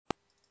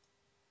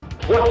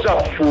What's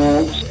up,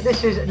 fools?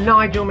 This is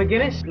Nigel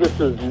McGuinness. This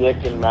is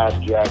Nick and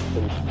Matt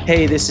Jackson.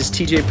 Hey, this is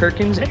TJ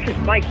Perkins. This is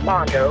Mike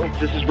Mondo.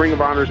 This is Ring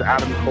of Honor's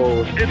Adam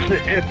Cole. It's the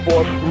It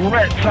Boy,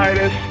 Rhett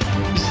Titus.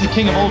 This is the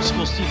king of old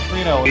school, Steve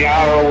Corino. The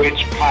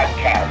ROH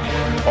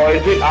Podcast. Or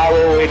is it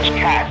ROH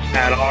Cast?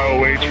 At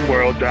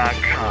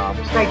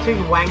ROHworld.com. Stay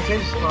tuned,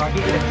 wankers, or I'll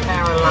give you the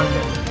Tower of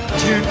London.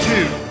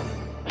 2-2.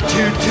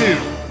 2-2.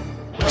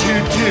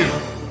 2-2.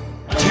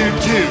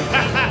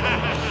 2-2.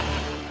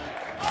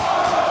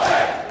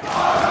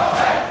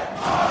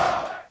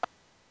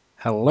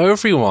 Hello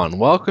everyone,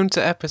 welcome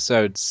to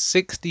episode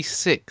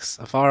 66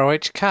 of ROH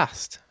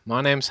Cast.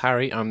 My name's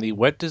Harry, I'm the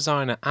web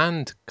designer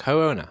and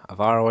co-owner of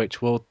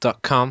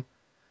ROHworld.com.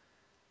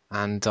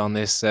 And on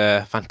this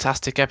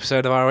fantastic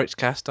episode of ROH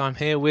Cast, I'm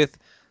here with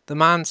the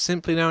man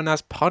simply known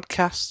as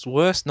Podcast's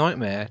worst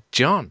nightmare,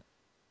 John.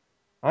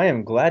 I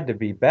am glad to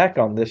be back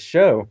on this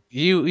show.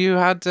 You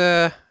had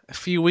a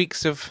few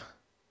weeks of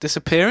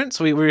disappearance.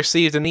 We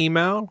received an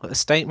email, a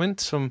statement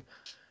from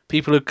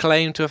people who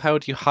claim to have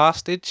held you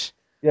hostage.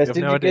 Yes,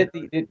 You have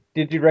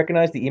did you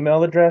recognize the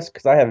email address?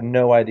 Because I have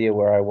no idea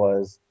where I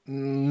was.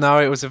 No,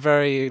 it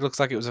looks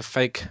like it was a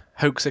fake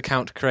hoax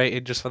account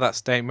created just for that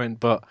statement,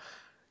 but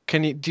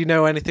do you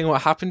know anything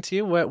what happened to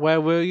you?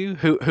 Where were you?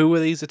 Who were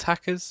these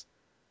attackers?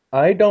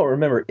 I don't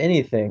remember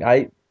anything.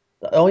 The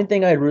only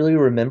thing I really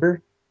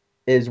remember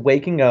is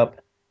waking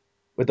up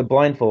with a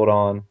blindfold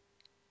on,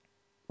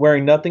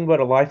 wearing nothing but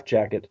a life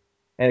jacket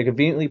and a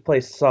conveniently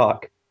placed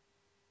sock.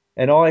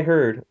 And all I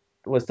heard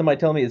was somebody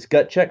telling me it's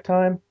gut check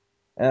time,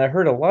 and I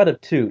heard a lot of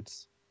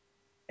toots.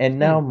 And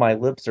now my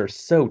lips are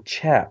so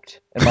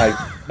chapped and my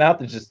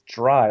mouth is just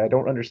dry. I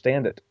don't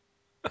understand it.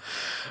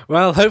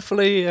 Well,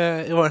 hopefully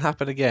it won't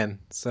happen again.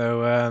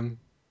 So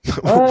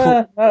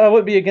I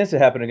wouldn't be against it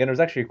happening again. It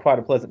was actually quite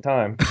a pleasant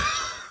time.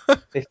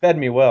 They fed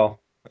me well.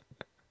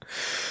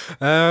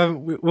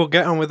 we'll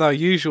get on with our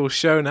usual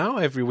show now.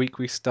 Every week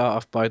we start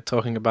off by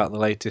talking about the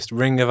latest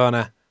Ring of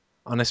Honor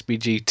on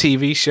SBG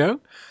TV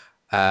show.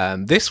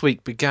 This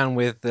week began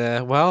with,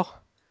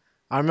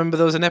 I remember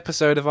there was an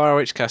episode of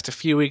ROH Cast a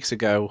few weeks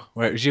ago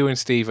where it was you and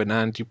Stephen,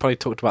 and you probably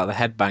talked about the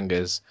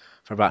headbangers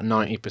for about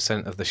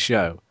 90% of the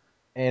show.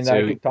 And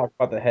I So, could talk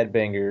about the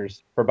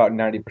headbangers for about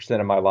 90%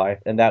 of my life,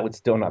 and that would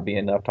still not be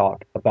enough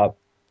talk about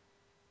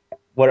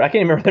what I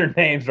can't even remember their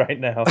names right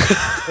now.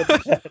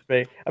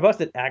 I must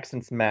said Axe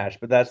and Smash,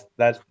 but that's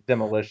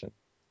Demolition.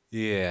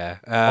 yeah.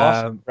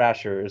 Mosh and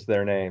Thrasher is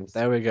their names.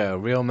 There we go.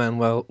 Real men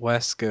wear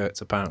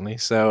skirts, apparently.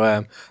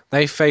 So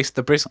they faced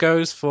the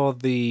Briscoes for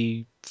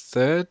the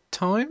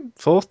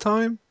fourth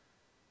time?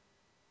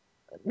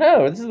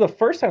 No, this is the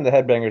first time the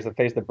headbangers have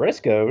faced the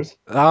Briscoes.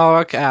 Oh,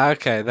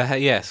 okay.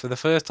 Yes, for the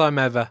first time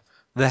ever,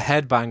 the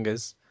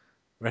Headbangers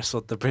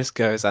wrestled the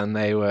Briscoes, and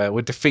they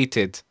were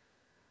defeated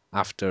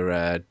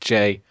after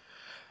Jay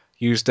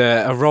used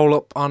a roll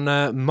up on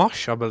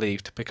Mosh, I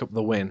believe, to pick up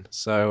the win.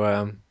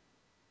 So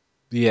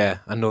yeah,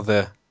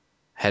 another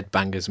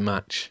Headbangers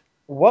match.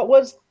 What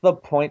was the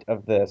point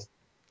of this?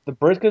 The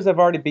Briscoes have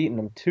already beaten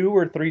them 2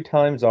 or 3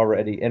 times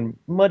already in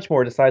much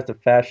more decisive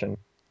fashion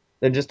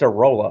than just a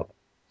roll up.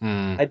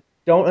 Hmm. I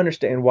don't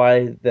understand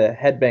why the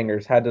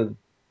Headbangers had to,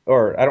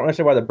 or I don't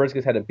understand why the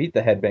Briscoes had to beat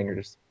the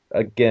Headbangers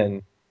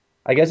again.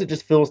 I guess it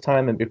just fills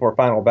time in before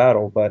Final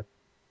Battle, but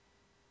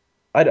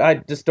I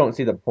just don't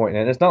see the point.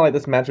 And it's not like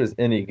this match was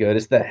any good.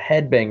 It's the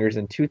Headbangers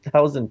in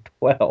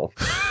 2012.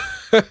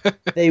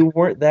 They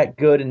weren't that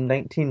good in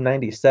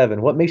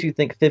 1997. What makes you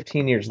think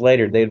 15 years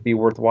later they'd be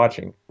worth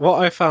watching?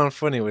 What I found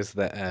funny was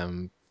that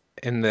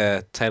in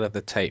the tail of the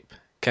tape,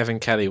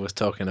 Kevin Kelly was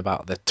talking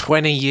about the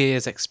 20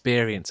 years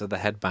experience of the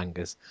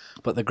Headbangers,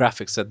 but the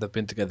graphics said they've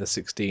been together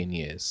 16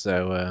 years.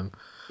 So,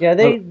 Yeah,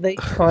 well, they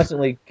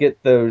constantly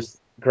get those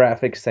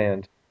graphics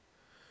and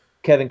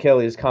Kevin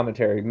Kelly's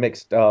commentary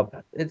mixed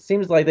up. It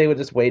seems like they would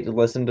just wait to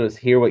listen to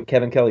hear what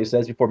Kevin Kelly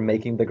says before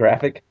making the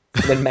graphic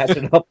and then match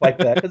it up like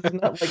that. Because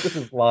it's not like this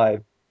is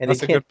live and they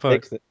that's a can't good point.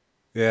 fix it.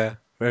 Yeah,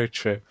 very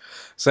true.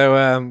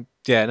 So,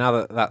 yeah, now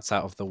that that's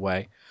out of the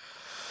way,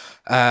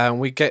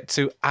 we get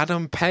to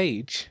Adam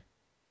Page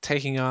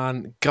taking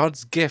on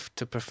God's gift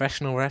to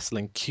professional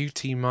wrestling,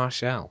 QT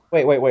Marshall.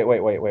 Wait.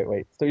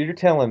 So you're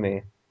telling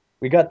me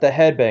we got the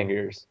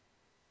Headbangers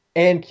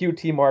and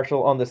QT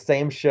Marshall on the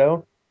same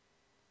show?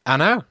 I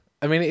know.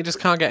 I mean, it just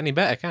can't get any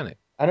better, can it?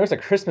 I know it's a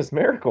Christmas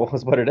miracle,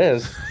 is what it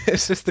is.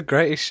 It's just the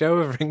greatest show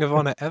of Ring of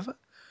Honor ever.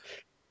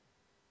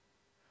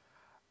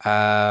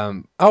 I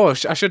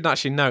should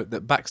actually note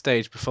that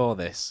backstage before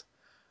this,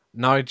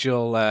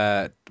 Nigel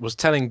was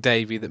telling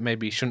Davey that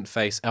maybe he shouldn't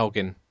face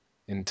Elgin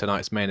in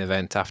tonight's main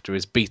event after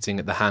his beating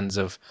at the hands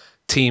of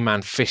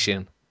T-Man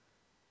Fishing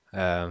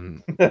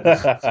on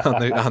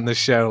the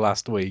show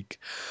last week.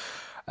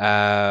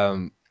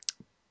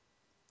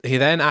 He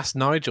then asked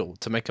Nigel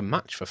to make a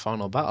match for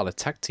Final Battle, a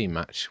tag team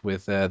match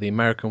with the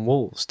American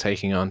Wolves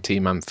taking on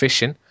T-Man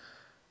Fishing.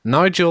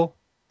 Nigel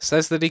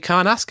says that he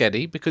can't ask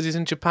Eddie because he's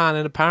in Japan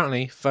and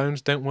apparently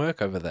phones don't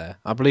work over there.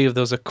 I believe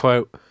there was a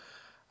quote.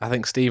 I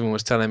think Stephen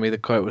was telling me the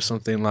quote was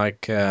something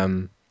like,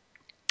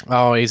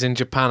 Oh, he's in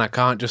Japan. I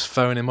can't just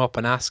phone him up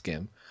and ask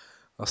him,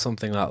 or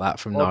something like that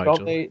from Well,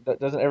 don't Nigel. they?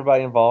 Doesn't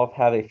everybody involved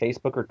have a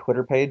Facebook or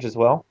Twitter page as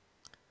well?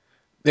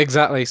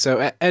 Exactly.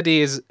 So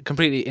Eddie is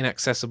completely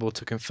inaccessible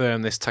to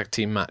confirm this tag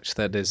team match.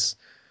 That is,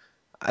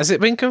 has it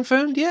been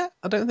confirmed yet?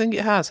 I don't think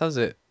it has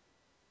it?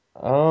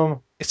 Um,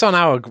 It's on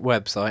our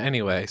website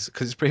anyway,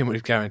 because it's pretty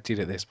much guaranteed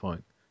at this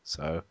point.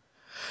 So,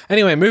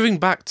 anyway, moving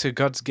back to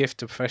God's gift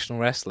to professional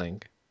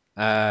wrestling,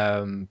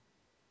 I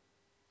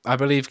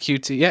believe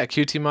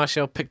QT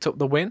Marshall picked up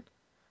the win,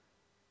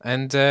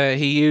 and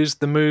he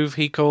used the move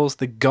he calls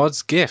the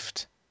God's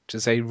gift, which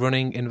is a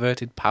running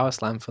inverted power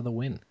slam for the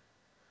win.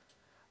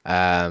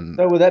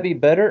 so would that be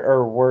better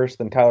or worse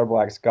than Tyler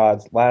Black's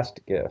God's last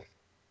gift?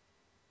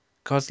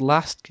 God's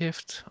last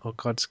gift or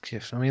God's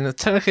gift? I mean, they're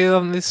technically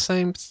on the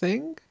same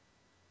thing.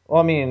 Well,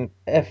 I mean,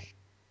 if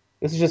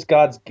this is just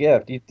God's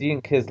gift, you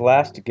think his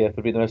last gift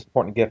would be the most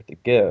important gift to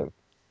give?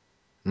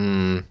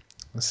 Hmm,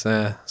 that's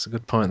a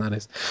good point. That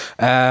is.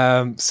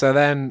 So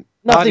then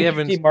Nothing Hardy QT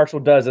Evans. Marshall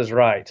does is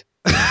right.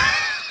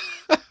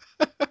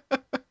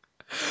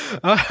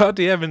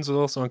 Hardy Evans was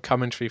also on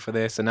commentary for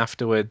this, and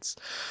afterwards,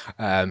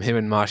 him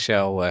and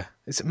Marshall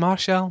is it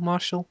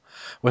Marshall?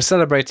 Were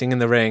celebrating in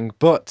the ring,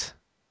 but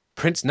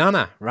Prince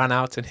Nana ran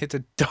out and hit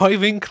a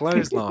diving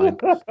clothesline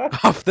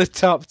off the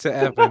top to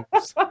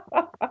Evans.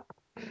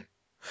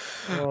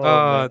 Oh Oh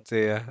man.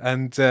 dear!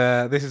 And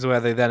this is where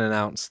they then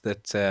announced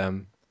that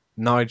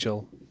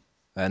Nigel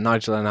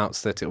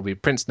announced that it will be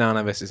Prince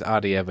Nana versus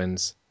Hardy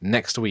Evans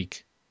next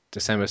week,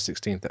 December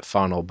 16th at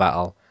Final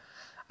Battle.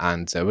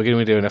 And we're going to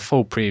be doing a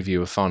full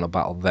preview of Final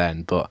Battle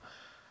then. But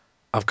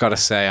I've got to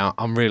say,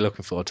 I'm really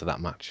looking forward to that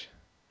match.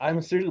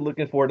 I'm seriously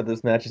looking forward to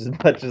this match as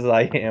much as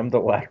I am the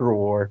Ladder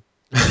War.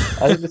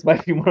 I think this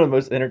might be one of the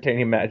most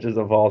entertaining matches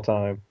of all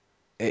time.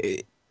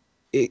 It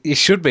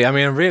should be. I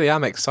mean, I really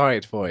am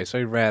excited for it. It's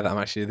very rare that I'm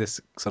actually this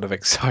sort of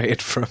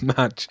excited for a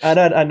match. And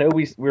I know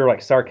we were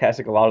like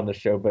sarcastic a lot on the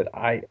show, but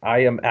I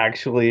am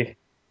actually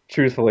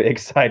truthfully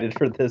excited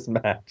for this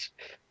match.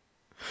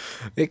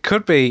 It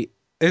could be,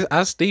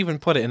 as Stephen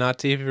put it in our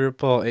TV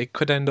report, it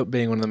could end up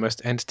being one of the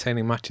most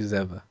entertaining matches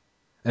ever.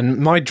 And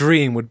my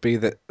dream would be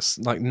that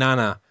like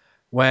Nana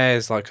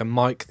wears like a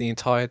mic the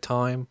entire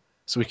time,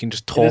 so we can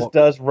just It just talk.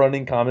 does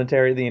running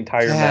commentary the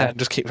entire Yeah, match. and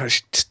just keep like,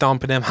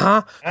 stomping him,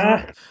 huh?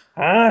 Ah,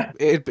 ah.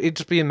 It'd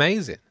just be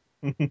amazing.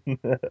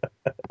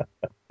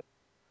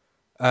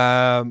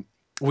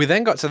 We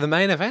then got to the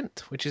main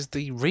event, which is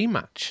the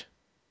rematch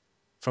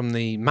from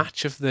the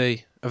match of the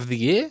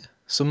year.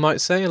 Some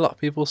might say, a lot of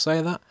people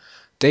say that.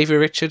 Davey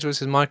Richards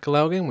versus Michael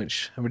Elgin,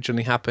 which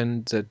originally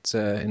happened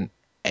in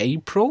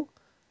April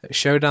at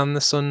Showdown in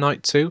the Sun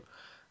Night 2.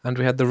 And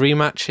we had the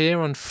rematch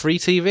here on free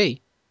TV.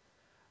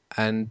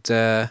 And,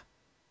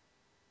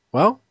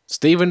 well,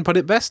 Stephen put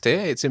it best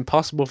here. It's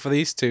impossible for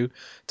these two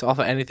to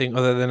offer anything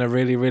other than a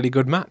really, really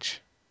good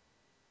match.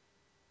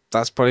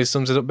 That's probably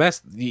sums it up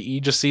best. You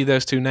just see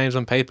those two names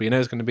on paper, you know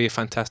it's going to be a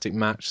fantastic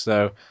match.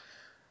 So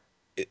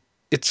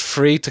it's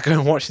free to go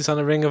and watch this on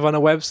the Ring of Honor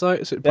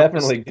website. So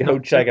Definitely go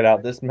check it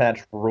out. This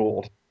match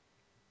ruled.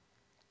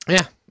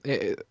 Yeah,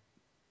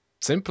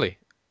 simply,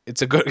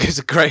 it's a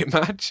great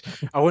match.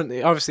 I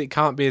wouldn't obviously it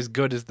can't be as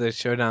good as the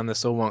Showdown the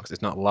Sun one because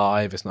it's not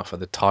live, it's not for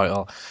the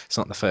title, it's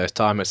not the first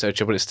time,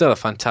 etc. But it's still a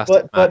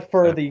fantastic match. But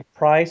for So, the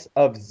price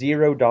of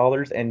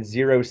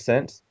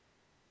 $0.00,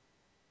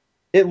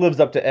 it lives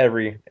up to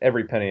every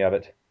penny of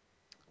it.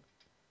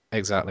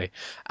 exactly,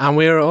 and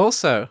we are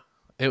also.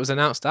 It was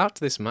announced after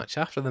this match,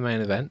 after the main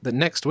event, that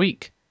next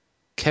week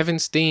Kevin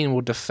Steen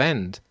will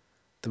defend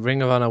the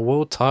Ring of Honor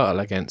World Title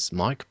against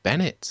Mike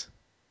Bennett.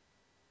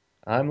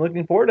 I'm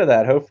looking forward to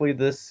that. Hopefully,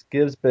 this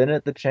gives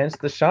Bennett the chance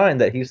to shine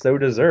that he so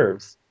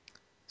deserves.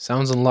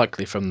 Sounds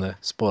unlikely from the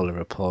spoiler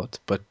report,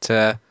 but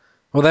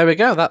well, there we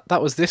go.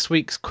 That was this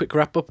week's quick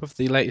wrap up of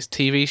the latest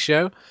TV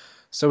show.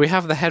 So we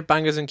have the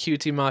Headbangers and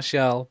QT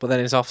Marshall, but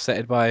then it's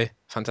offsetted by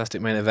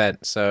Fantastic Main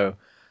Event. So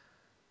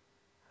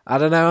I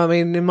don't know. I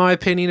mean, in my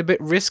opinion, a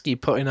bit risky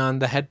putting on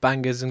the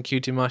Headbangers and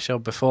QT Marshall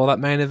before that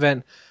main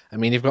event. I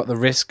mean, you've got the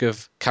risk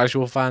of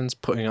casual fans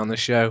putting on the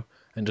show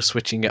and just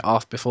switching it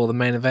off before the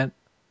main event.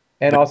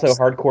 And also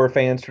hardcore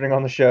fans turning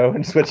on the show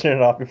and switching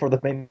it off before the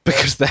main event.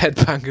 Because the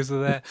Headbangers are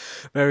there.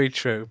 Very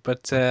true.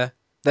 But there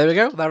we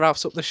go. That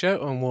wraps up the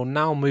show, and we'll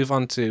now move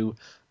on to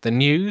the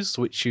news,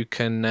 which you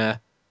can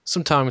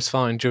sometimes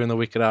find during the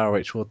week at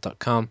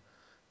ROHworld.com,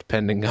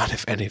 depending on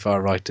if any of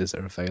our writers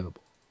are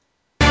available.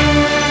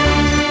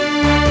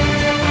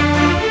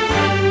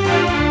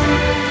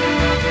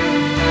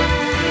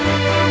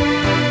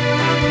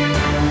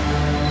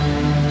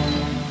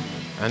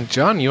 And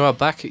John, you are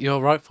back at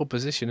your rightful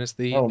position as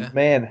Oh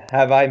man,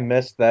 have I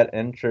missed that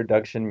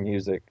introduction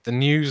music. the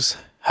news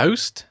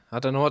host. I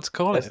don't know what to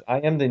call Yes, it. I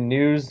am the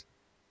news.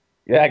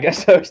 Yeah, I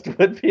guess host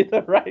would be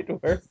the right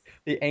word.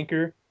 The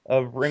anchor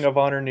of Ring of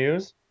Honor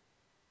News.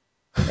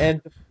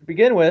 And to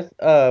begin with,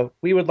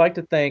 we would like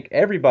to thank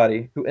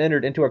everybody who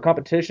entered into our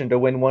competition to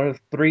win one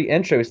of 3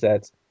 intro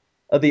sets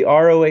of the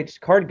ROH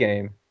card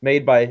game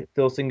made by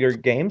Phil Singer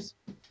Games.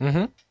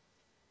 Mm-hmm.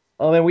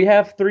 And we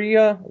have three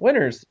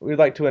winners we'd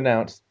like to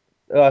announce,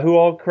 who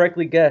all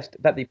correctly guessed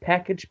that the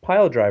package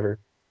pile driver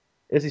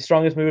is the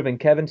strongest move in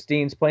Kevin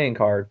Steen's playing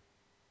card.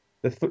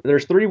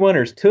 There's three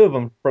winners, two of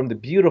them from the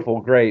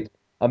beautiful, great,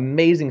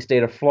 amazing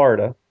state of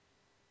Florida,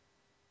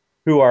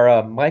 who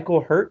are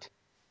Michael Hurt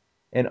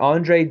and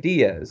Andre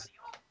Diaz.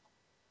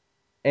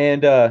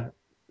 And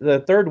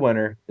the third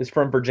winner is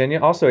from Virginia,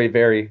 also a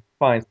very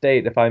fine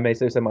state, if I may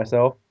say so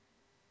myself.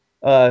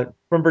 From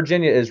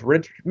Virginia is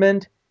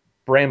Richmond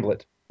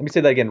Bramblett. Let me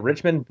say that again,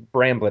 Richmond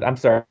Bramblett. I'm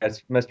sorry, I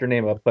messed your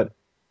name up, but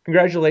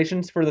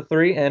congratulations for the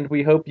three, and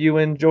we hope you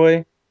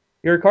enjoy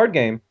your card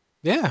game.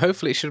 Yeah,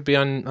 hopefully it should be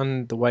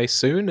on the way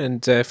soon.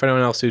 And for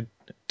anyone else who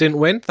didn't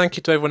win, thank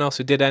you to everyone else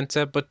who did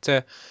enter. But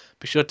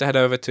be sure to head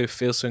over to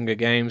Fielswinger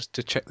Games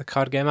to check the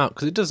card game out,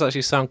 because it does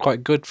actually sound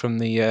quite good from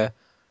the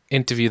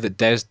interview that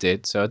Des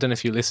did. So I don't know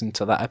if you listened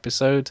to that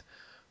episode,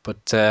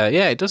 but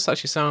yeah, it does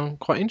actually sound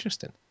quite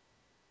interesting.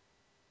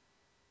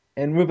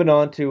 And moving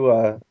on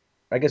to,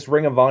 I guess,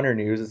 Ring of Honor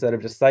news instead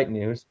of just site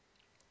news.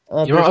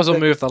 You might as well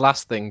move the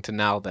last thing to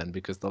now then,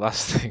 because the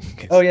last thing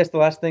is... Oh, yes, the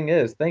last thing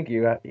is, thank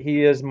you.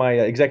 He is my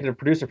executive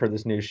producer for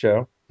this news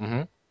show.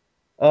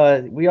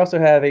 We also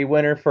have a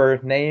winner for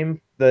Name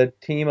the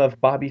Team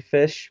of Bobby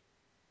Fish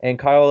and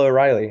Kyle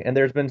O'Reilly, and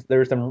there's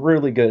some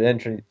really good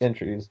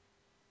entries.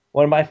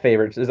 One of my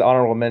favorites is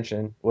honorable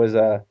mention was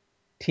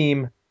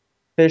Team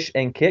Fish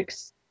and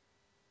Kicks,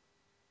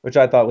 which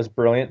I thought was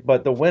brilliant.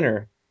 But the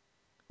winner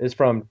is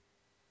from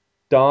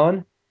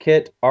Don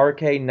Kit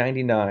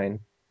RK99.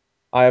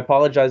 I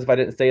apologize if I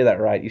didn't say that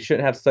right. You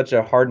shouldn't have such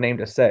a hard name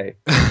to say.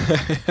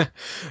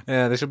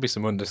 Yeah, there should be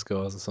some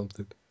underscores or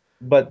something.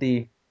 But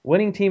the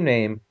winning team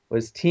name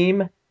was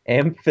Team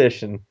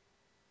Amphician.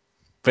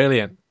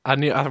 Brilliant. I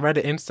read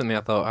it instantly.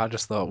 I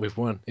just thought we've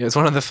won. It was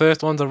one of the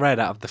first ones I read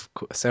out of the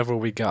several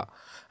we got,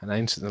 and I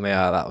instantly,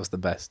 that was the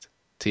best.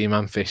 Team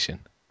Amphician.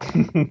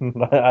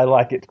 I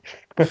like it.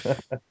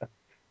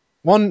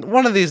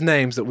 One of these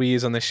names that we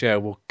use on the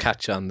show will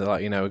catch on. They're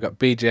like, we've got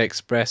BJ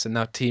Express and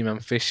now Team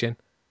Amphician.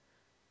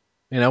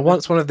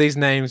 Once one of these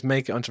names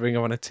make it onto Ring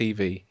of Honor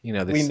TV, we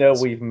know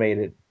we've made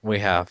it. We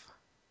have.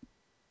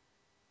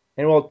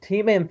 And while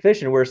Team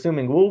Amphician, we're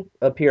assuming, will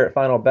appear at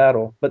Final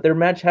Battle, but their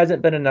match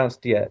hasn't been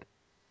announced yet.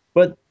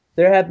 But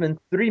there have been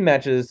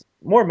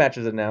more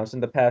matches announced in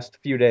the past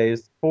few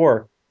days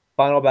for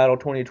Final Battle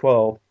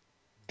 2012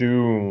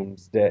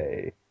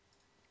 Doomsday.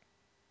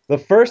 The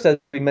first, as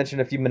we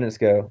mentioned a few minutes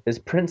ago, is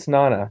Prince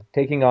Nana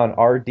taking on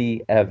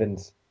R.D.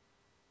 Evans.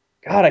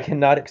 God, I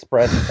cannot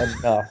express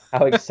enough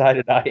how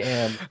excited I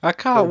am. I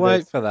can't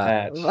wait for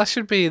that. Match. That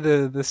should be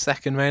the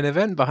second main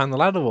event behind the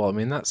ladder war. I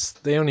mean, that's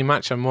the only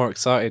match I'm more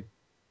excited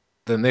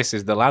than this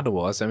is the ladder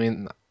wars. I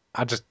mean,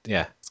 it's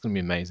gonna be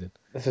amazing.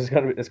 It's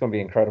gonna be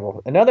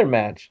incredible. Another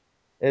match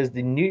is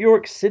the New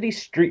York City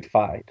Street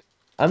Fight.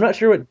 I'm not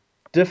sure what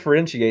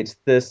differentiates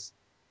this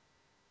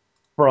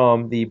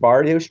from the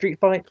Barrio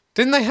Street Fight.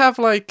 Didn't they have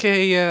like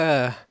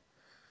a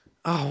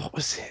what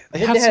was it? I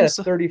think they had a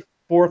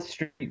 34th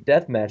Street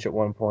death match at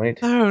one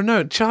point.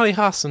 No. Charlie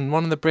Haas and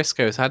one of the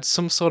Briscoes had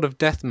some sort of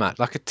death match,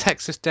 like a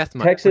Texas death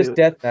match. Texas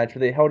death match where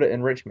they held it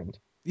in Richmond.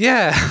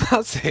 Yeah,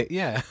 that's it.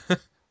 Yeah.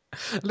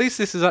 At least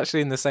this is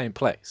actually in the same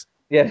place.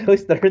 Yeah, at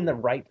least they're in the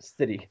right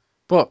city.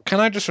 But can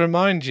I just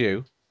remind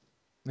you,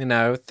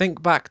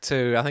 think back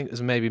to, I think it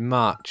was maybe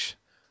March.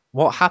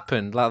 What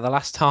happened like the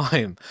last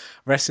time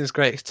Wrestling's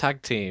Greatest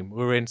Tag Team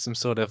were in some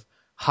sort of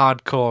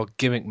hardcore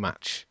gimmick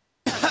match?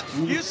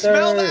 You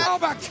smell that? Oh,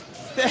 my,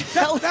 the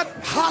hell? That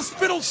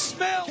hospital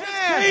smell.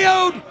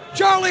 KO'd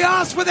Charlie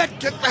Haas with that.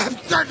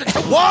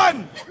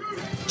 1,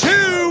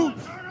 2,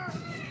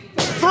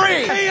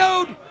 3.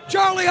 KO'd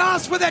Charlie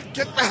Haas with that.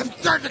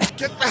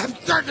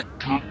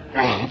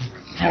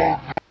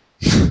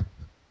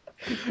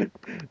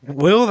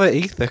 Will the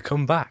ether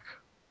come back?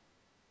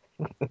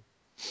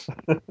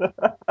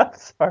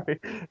 Sorry.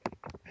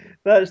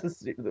 That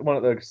is one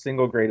of the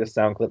single greatest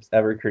sound clips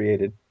ever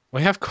created.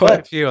 We have quite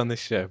a few on this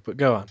show, but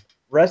go on.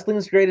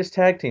 Wrestling's Greatest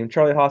Tag Team,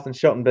 Charlie Haas and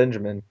Shelton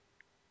Benjamin,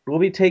 will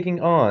be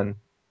taking on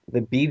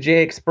the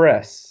BJ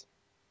Express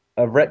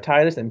of Rhett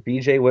Titus and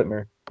BJ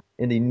Whitmer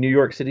in the New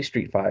York City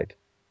Street Fight.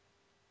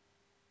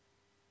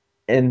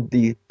 And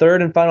the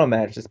third and final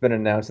match that's been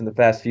announced in the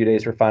past few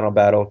days for Final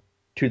Battle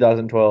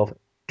 2012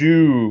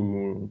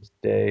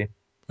 Doomsday.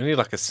 We need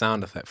like a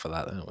sound effect for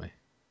that, don't we?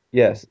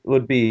 Yes, it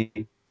would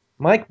be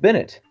Mike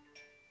Bennett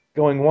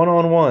going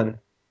one-on-one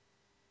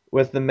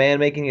with the man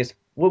making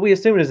what we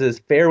assume is his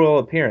farewell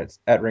appearance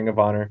at Ring of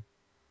Honor,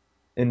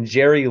 and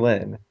Jerry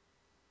Lynn.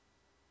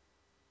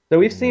 So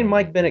we've seen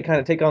Mike Bennett kind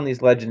of take on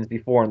these legends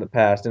before in the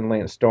past in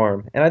Lance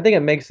Storm, and I think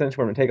it makes sense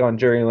for him to take on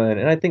Jerry Lynn,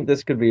 and I think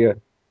this could be a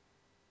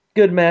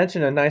good match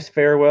and a nice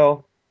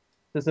farewell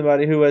to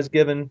somebody who has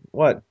given,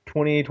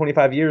 20,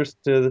 25 years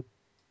to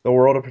the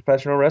world of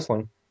professional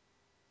wrestling.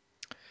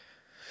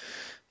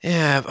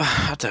 Yeah,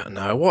 I don't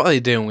know. What are they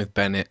doing with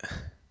Bennett?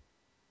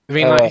 I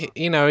mean,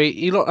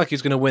 he looked like he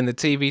was going to win the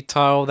TV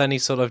title, then he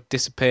sort of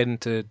disappeared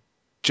into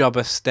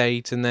jobber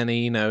state, and then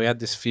he had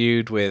this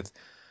feud with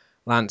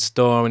Lance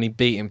Storm, and he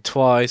beat him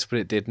twice, but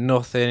it did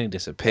nothing. He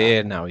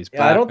disappeared. Now he's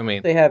Yeah, I back. don't I mean,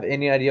 think they have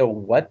any idea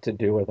what to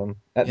do with him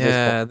at this point.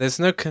 yeah, there's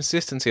no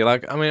consistency.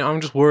 Like, I mean, I'm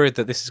just worried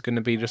that this is going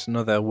to be just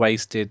another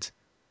wasted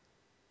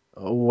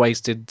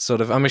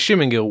sort of. I'm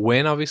assuming he'll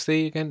win,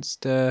 obviously,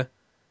 against Jay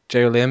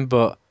Lin,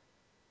 but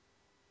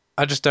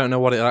I just don't know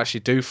what it'll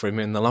actually do for him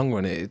in the long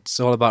run. It's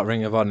all about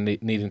Ring of Honor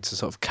needing to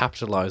sort of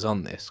capitalize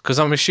on this, because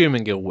I'm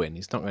assuming he'll win.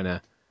 He's not going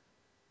to.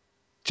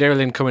 Jay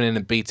Lin coming in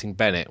and beating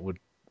Bennett would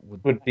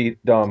Would be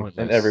dumb in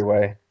pointless. every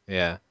way.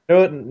 Yeah,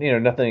 No,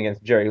 nothing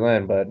against Jerry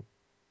Lynn, but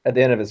at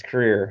the end of his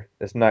career,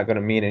 it's not going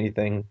to mean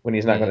anything when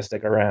he's not going to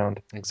stick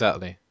around.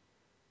 exactly.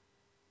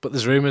 But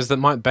there's rumors that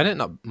Mike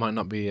Bennett might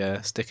not be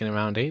sticking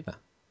around either.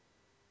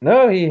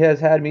 No, he has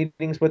had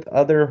meetings with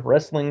other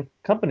wrestling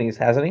companies,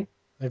 hasn't he?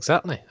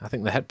 Exactly. I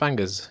think the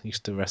Headbangers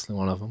used to wrestle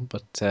one of them,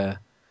 but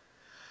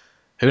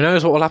who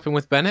knows what will happen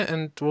with Bennett,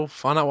 and we'll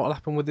find out what will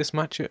happen with this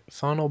match at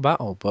Final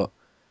Battle. But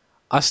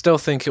I still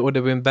think it would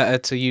have been better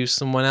to use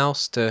someone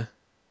else to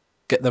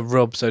get the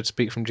rub, so to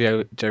speak, from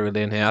Jerry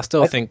Lynn here. I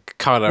still think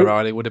Kyle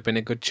O'Reilly would have been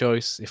a good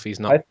choice if he's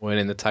not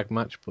winning the tag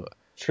match. But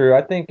true,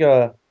 I think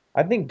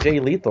Jay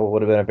Lethal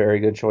would have been a very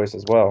good choice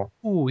as well.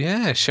 oh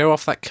yeah, show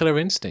off that killer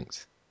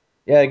instinct.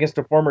 Yeah, against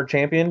a former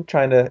champion,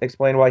 trying to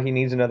explain why he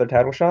needs another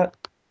title shot.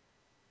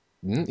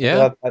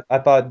 Yeah. So I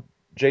thought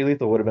Jay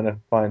Lethal would have been a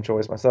fine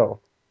choice myself.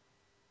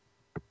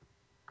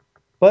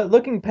 But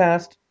looking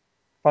past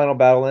Final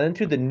Battle and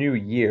into the new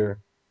year,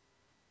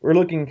 we're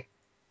looking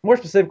more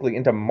specifically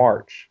into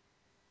March,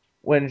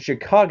 when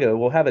Chicago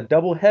will have a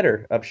double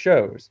header of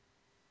shows,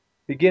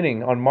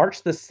 beginning on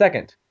March the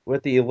 2nd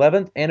with the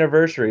 11th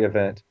anniversary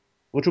event,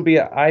 which will be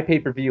an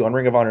iPay-per-view on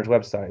Ring of Honor's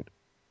website.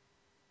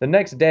 The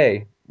next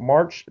day,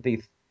 March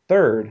the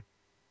 3rd,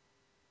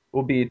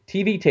 will be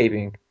TV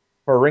taping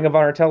for Ring of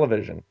Honor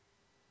television.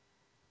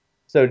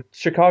 So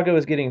Chicago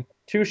is getting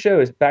 2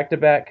 shows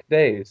back-to-back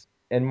days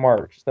in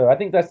March. So I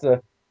think that's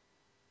a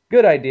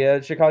good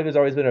idea. Chicago's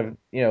always been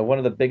one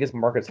of the biggest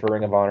markets for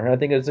Ring of Honor, and I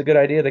think it's a good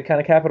idea to kind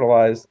of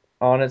capitalize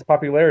on its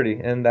popularity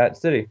in that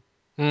city.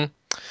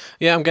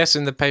 Yeah, I'm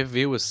guessing the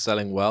pay-per-view was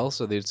selling well,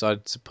 so they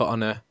decided to put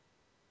on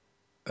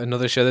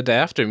another show the day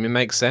after. I mean, it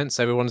makes sense.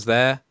 Everyone's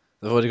there.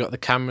 They've already got the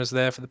cameras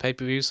there for the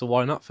pay-per-view, so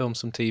why not film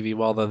some TV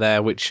while they're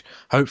there, which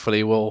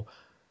hopefully will,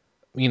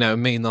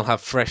 mean they'll have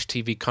fresh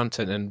TV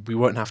content and we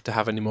won't have to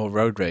have any more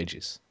road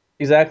rages.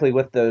 Exactly.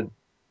 With the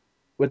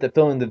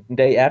filming the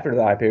day after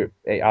the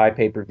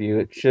iPay-per-view,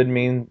 it should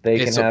mean they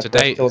It's can up have to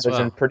fresh date as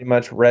television well. pretty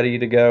much ready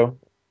to go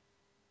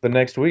the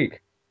next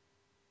week.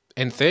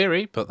 In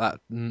theory, but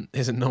that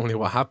isn't normally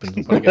what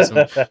happens.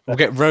 We'll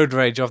get road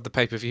rage off the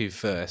pay-per-view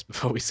first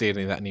before we see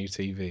any of that new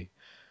TV.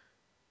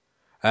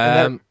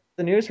 And that's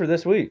the news for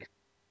this week.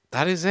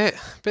 That is it.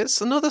 But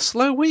it's another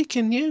slow week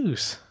in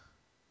news.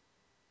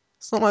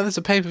 It's not like there's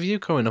a pay-per-view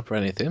coming up or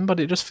anything, but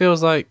it just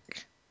feels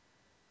like,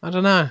 I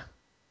don't know.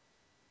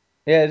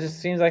 Yeah, it just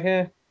seems like,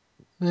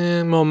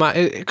 More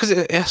match, because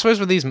I suppose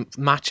with these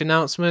match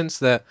announcements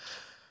that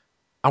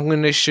I'm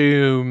going to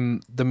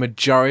assume the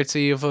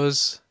majority of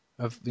us,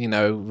 of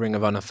Ring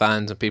of Honor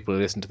fans and people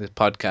who listen to this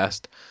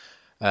podcast,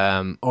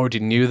 already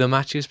knew the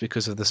matches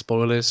because of the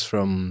spoilers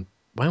from,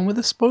 when were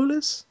the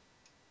spoilers?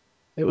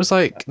 It was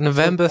like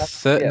November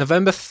 3rd. Yeah.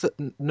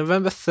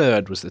 November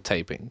 3rd was the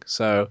taping.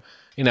 So,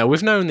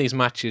 we've known these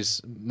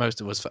matches,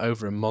 most of us, for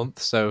over a month.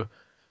 So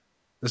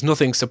there's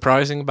nothing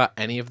surprising about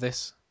any of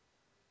this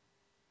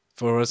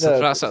for us. No,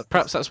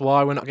 Perhaps that's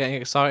why we're not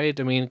getting excited.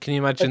 I mean, can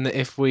you imagine that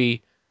if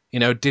we,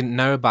 didn't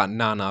know about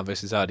Nana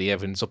versus RD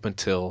Evans up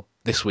until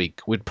this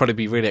week, we'd probably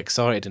be really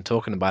excited and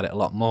talking about it a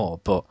lot more.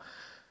 But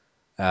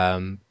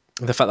the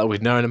fact that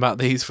we've known about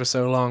these for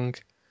so long,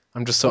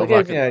 I'm just sort of like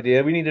gives me an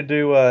idea. We need to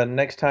do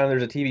next time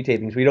there's a TV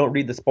taping, so we don't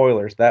read the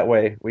spoilers. That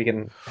way we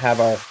can have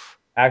our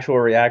actual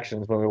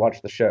reactions when we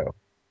watch the show.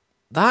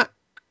 that.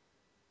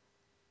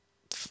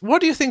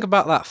 What do you think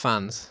about that,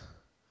 fans?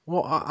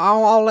 Well,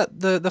 I'll let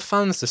the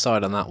fans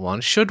decide on that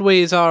one. Should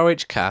we, as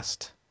ROH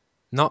Cast,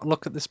 not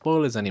look at the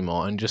spoilers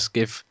anymore and just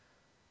give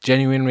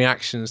genuine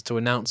reactions to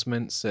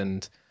announcements?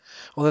 And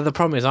although the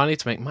problem is, I need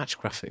to make match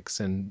graphics,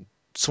 and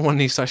someone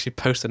needs to actually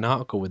post an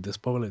article with the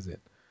spoilers in.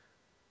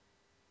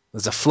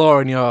 There's a flaw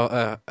in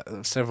your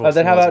several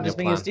Then how flaws about in your just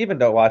me and plan. Steven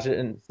don't watch it,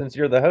 and since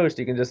you're the host,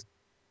 you can just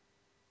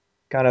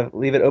kind of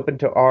leave it open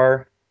to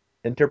our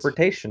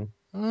interpretation.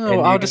 Oh, And I'll you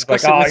can be like,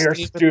 discuss it oh, with you're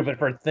Stephen. stupid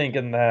for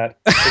thinking that.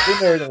 Because we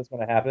know everything that's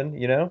going to happen,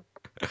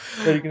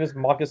 So you can just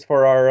mock us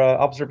for our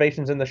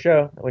observations in the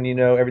show when you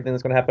know everything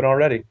that's going to happen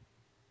already.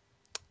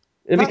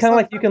 It'd be That's kind of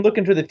not. like you can look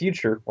into the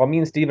future while me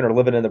and Steven are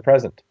living in the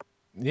present.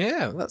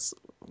 Yeah,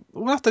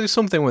 we'll have to do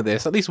something with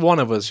this. At least one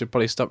of us should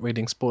probably stop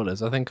reading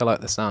spoilers. I think I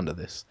like the sound of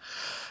this.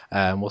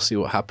 We'll see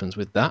what happens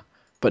with that.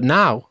 But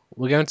now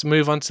we're going to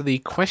move on to the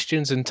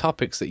questions and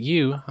topics that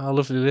you, our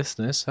lovely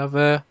listeners,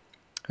 have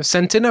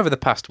sent in over the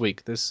past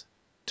week. There's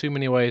too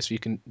many ways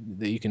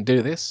that you can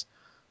do this.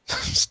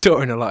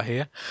 Stuttering a lot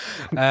here.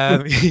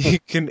 You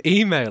can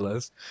email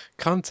us,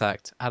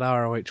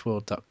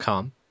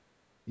 contact@rohworld.com.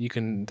 You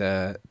can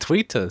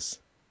tweet us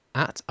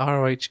at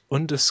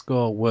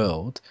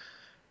 @ROH_world.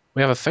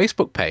 We have a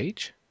Facebook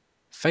page,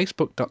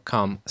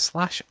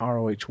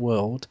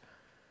 facebook.com/ROHworld,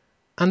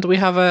 and we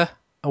have a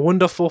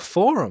wonderful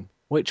forum,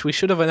 which we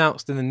should have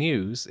announced in the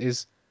news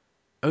is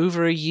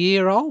over a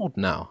year old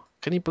now.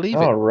 Can you believe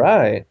it? All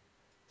right.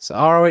 So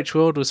ROH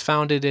World was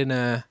founded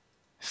in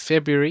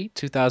February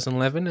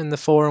 2011, and the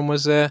forum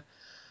was, I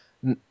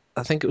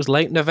think it was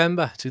late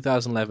November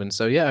 2011.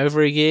 So yeah,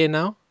 over a year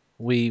now.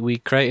 We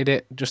created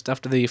it just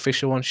after the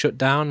official one shut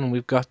down, and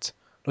we've got,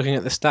 looking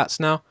at the stats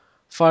now,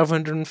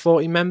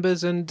 540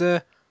 members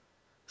and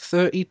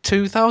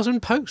 32,000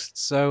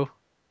 posts. So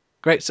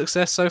great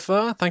success so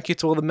far. Thank you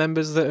to all the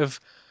members that have,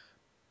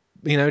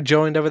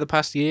 joined over the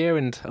past year,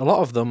 and a lot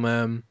of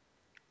them.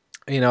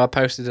 I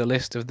posted a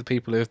list of the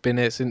people who have been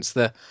here since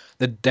the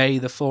day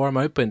the forum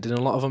opened, and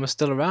a lot of them are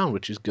still around,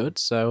 which is good.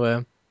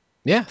 So,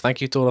 yeah, thank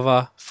you to all of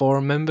our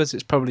forum members.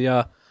 It's probably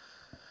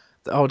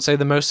I would say,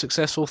 the most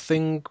successful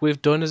thing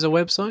we've done as a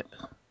website.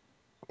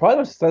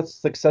 Probably the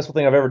most successful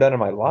thing I've ever done in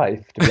my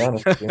life, to be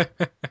honest with you.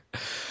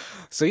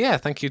 So, yeah,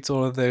 thank you to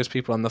all of those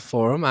people on the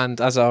forum. And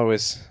as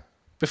always,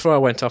 before I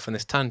went off on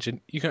this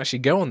tangent, you can actually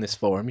go on this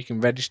forum, you can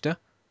register,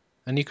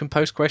 and you can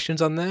post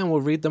questions on there, and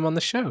we'll read them on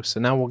the show. So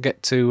now we'll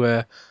get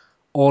to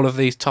all of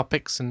these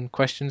topics and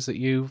questions that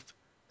you've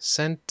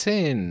sent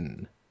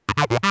in.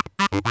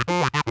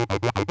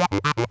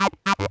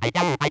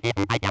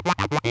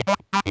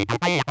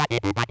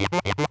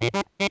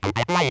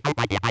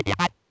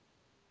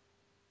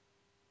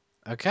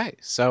 Okay,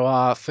 so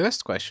our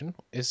first question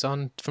is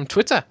from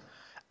Twitter.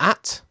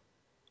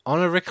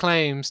 Honor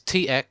Reclaims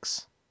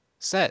TX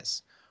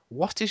says,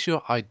 what is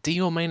your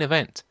ideal main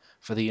event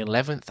for the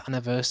 11th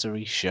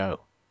anniversary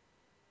show?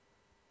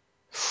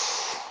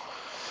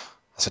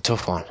 That's a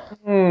tough one.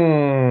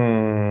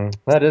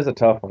 That is a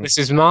tough one. This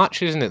is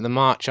March, isn't it? The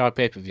March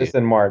pay-per-view. It's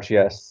in March,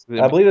 yes.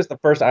 I believe it's the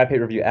first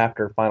iPay-per-view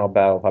after Final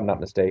Battle, if I'm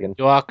not mistaken.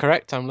 You are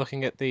correct. I'm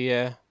looking at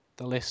the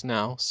list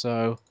now.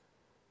 So,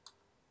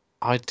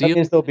 That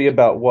means there'll be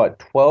about, what,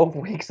 12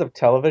 weeks of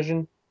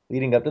television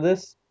leading up to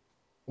this?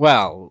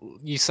 Well,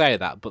 you say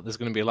that, but there's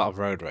going to be a lot of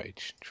road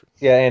rage.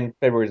 Yeah, and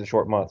February's a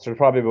short month, so there's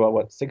probably about,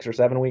 what, 6 or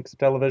 7 weeks of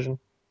television?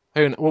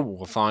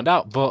 We'll find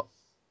out. But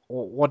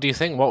what do you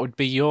think? What would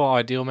be your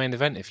ideal main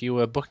event if you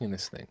were booking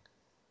this thing?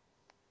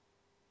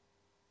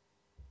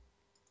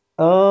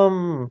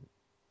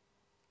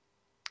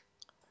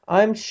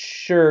 I'm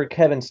sure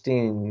Kevin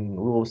Steen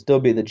will still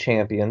be the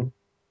champion.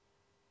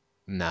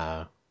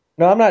 No.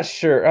 No, I'm not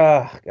sure.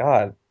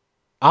 God.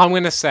 I'm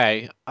going to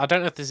say, I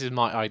don't know if this is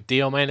my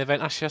ideal main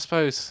event. Actually, I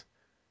suppose,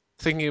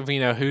 thinking of,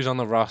 who's on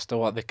the roster,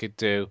 what they could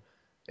do,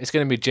 it's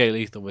going to be Jay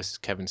Lethal versus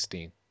Kevin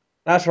Steen.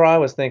 That's what I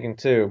was thinking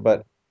too,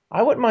 but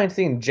I wouldn't mind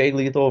seeing Jay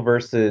Lethal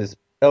versus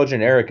El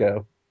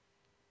Generico.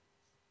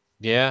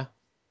 Yeah.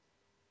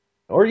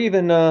 Or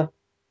even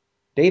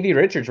Davey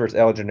Richards versus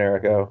El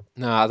Generico.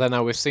 No, I don't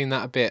know. We've seen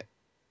that a bit.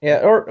 Yeah,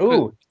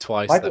 or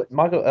twice. If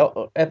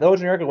El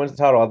Generico wins the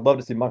title, I'd love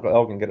to see Michael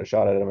Elgin get a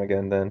shot at him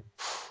again then.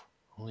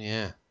 Oh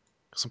yeah,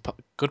 some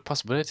good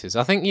possibilities.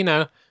 I think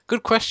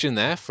good question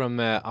there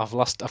from I've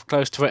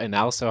closed Twitter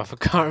now, so I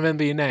can't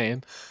remember your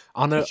name.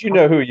 But you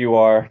know who you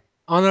are.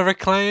 Honor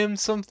Reclaim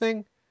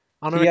something.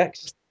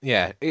 TX.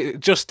 Yeah,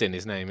 Justin,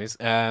 his name is.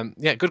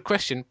 Yeah, good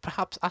question.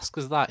 Perhaps ask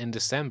us that in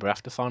December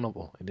after Final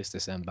Battle. It is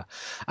December.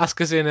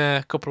 Ask us in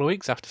a couple of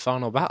weeks after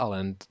Final Battle,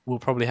 and we'll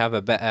probably have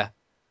a better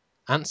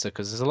answer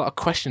because there's a lot of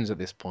questions at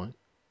this point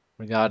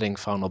regarding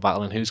Final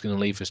Battle and who's going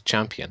to leave as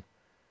champion,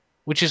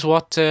 which is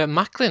what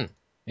Macklin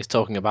is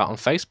talking about on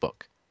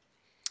Facebook.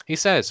 He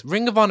says,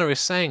 Ring of Honor is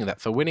saying that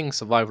for winning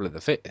Survival of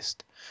the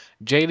Fittest,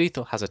 Jay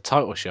Lethal has a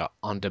title shot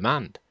on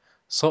demand,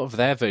 sort of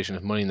their version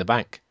of Money in the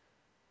Bank.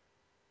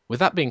 With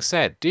that being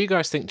said, do you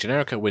guys think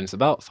Generico wins the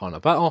belt Final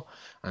Battle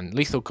and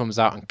Lethal comes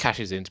out and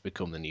cashes in to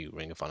become the new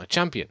Ring of Honor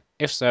champion?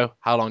 If so,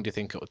 how long do you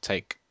think it would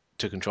take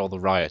to control the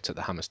riot at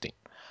the Hammerstein?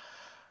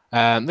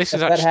 If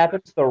that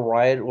happens, the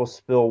riot will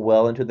spill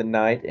well into the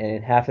night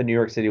and half of New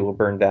York City will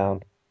burn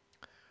down.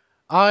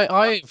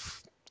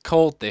 I've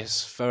called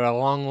this for a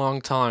long,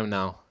 long time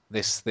now,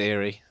 this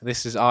theory.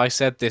 I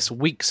said this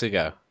weeks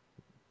ago.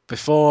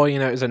 Before,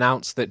 it was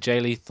announced that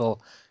Jay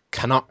Lethal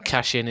cannot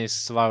cash in his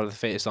Survival of the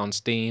Fittest on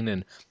Steen,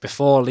 and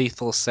before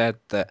Lethal said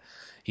that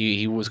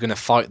he was going to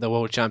fight the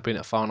world champion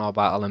at Final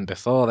Battle, and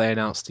before they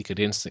announced he could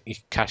instantly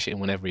cash it in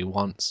whenever he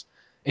wants.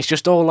 It's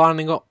just all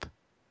lining up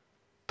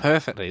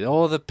perfectly.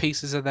 All the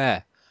pieces are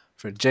there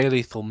for a Jay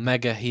Lethal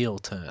mega heel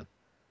turn.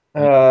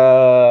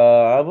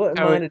 I wouldn't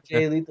mind a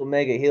Jay Lethal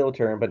mega heel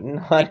turn, but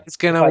not. He's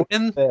gonna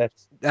win.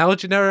 El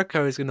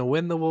Generico is gonna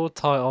win the world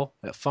title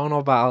at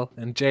Final Battle,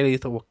 and Jay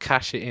Lethal will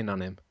cash it in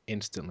on him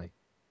instantly.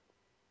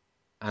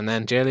 And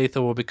then Jay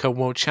Lethal will become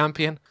world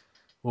champion.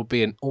 Will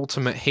be an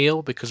ultimate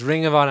heel because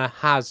Ring of Honor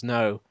has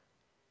no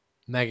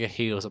mega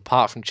heels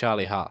apart from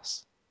Charlie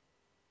Haas,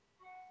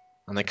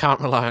 and they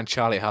can't rely on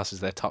Charlie Haas as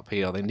their top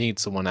heel. They need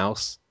someone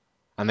else,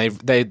 and I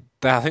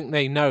think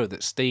they know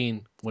that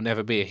Steen will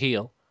never be a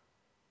heel.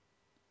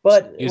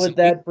 But would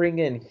that bring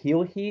in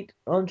heel heat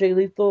on Jay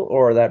Lethal,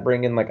 or would that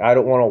bring in I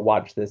don't want to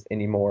watch this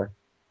anymore?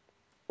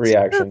 I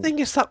reaction. don't think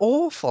it's that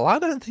awful. I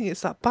don't think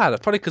it's that bad.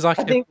 Probably because I I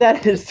can. think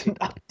that is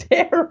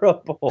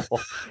terrible.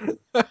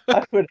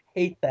 I would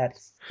hate that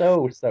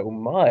so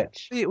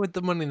much. See it with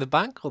the Money in the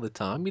Bank all the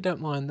time. You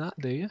don't mind that,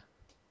 do you?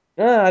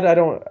 I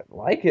don't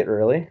like it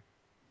really.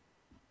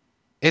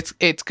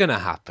 It's gonna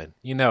happen.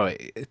 You know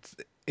it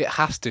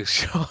has to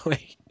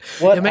surely.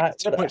 It What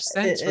makes too much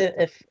sense for it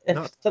if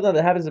not. something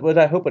that happens, what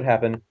I hope would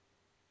happen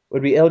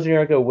would be El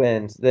Generico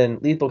wins, then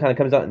Lethal kind of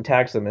comes out and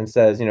attacks him and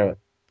says,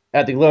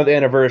 at the 11th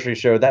anniversary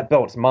show, that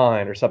belt's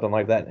mine or something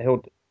like that.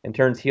 And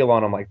turns heel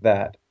on him like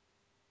that.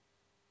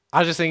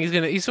 I just think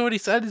he's already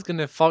said he's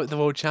gonna fight the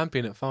world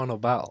champion at Final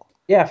Battle.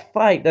 Yeah,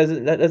 fight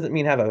doesn't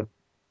mean have a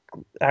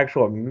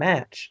actual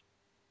match.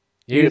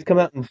 You You just come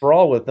out and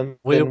brawl with them.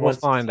 we Then will once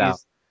find out.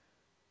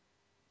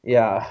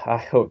 yeah, I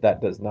hope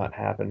that does not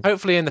happen.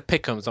 Hopefully in the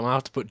pick'ems I'm gonna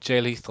have to put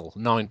Jay Lethal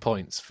 9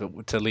 points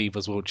to leave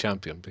as world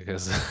champion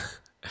because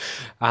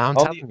I'm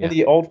telling In you.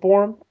 the old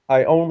forum,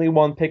 I only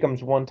won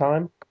Pick'ems one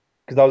time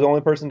because I was the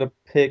only person to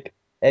pick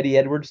Eddie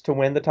Edwards to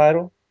win the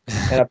title,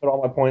 and I put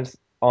all my points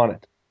on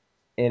it.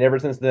 And ever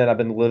since then, I've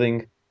been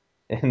living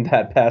in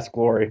that past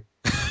glory.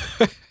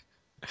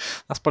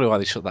 That's probably why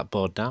they shut that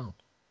board down.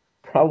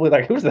 Probably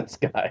like, who's this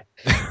guy?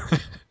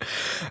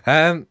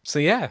 So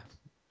yeah,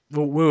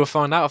 we will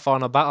find out at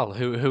Final Battle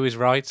who is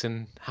right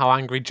and how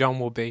angry John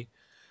will be,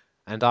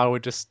 and I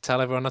would just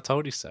tell everyone I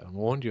told you so and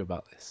warned you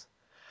about this.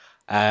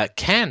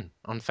 Ken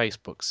on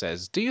Facebook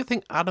says, "Do you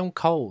think Adam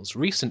Cole's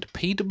recent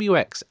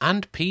PWX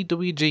and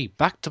PWG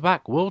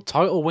back-to-back world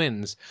title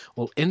wins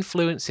will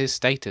influence his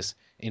status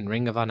in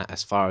Ring of Honor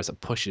as far as a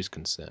push is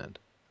concerned?"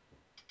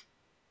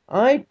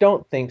 I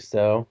don't think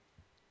so.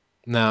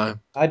 No.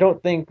 I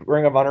don't think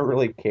Ring of Honor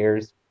really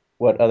cares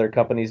what other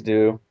companies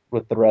do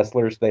with the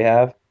wrestlers they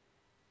have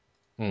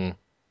Hmm.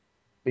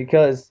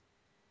 because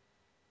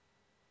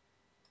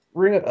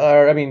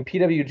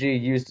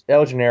PWG used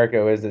El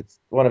Generico as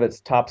one of its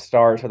top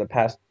stars for the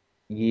past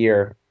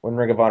year when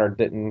Ring of Honor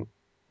didn't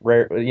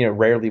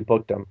rarely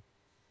booked them.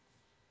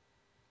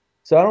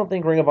 So I don't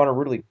think Ring of Honor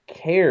really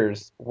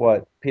cares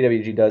what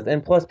PWG does.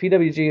 And plus,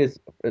 PWG is,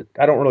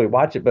 I don't really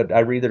watch it, but I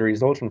read the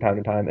results from time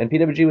to time. And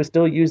PWG was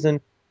still using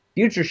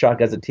Future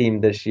Shock as a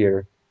team this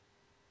year,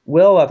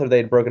 well after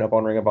they'd broken up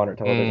on Ring of Honor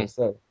television.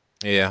 So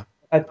Yeah.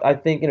 I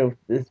think,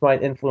 this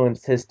might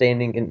influence his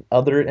standing in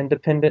other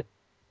independent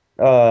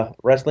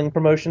wrestling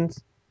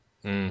promotions,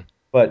 Hmm.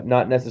 but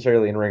not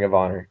necessarily in Ring of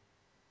Honor.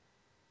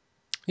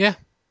 Yeah.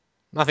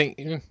 I think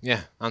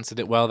answered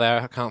it well there.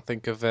 I can't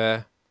think of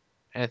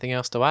anything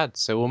else to add.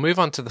 So we'll move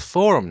on to the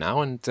forum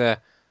now, and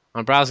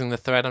I'm browsing the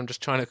thread. I'm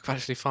just trying to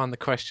actually find the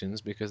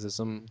questions because there's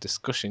some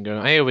discussion going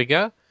on. Here we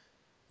go.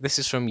 This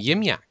is from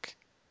Yimyak.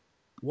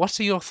 What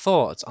are your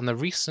thoughts on the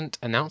recent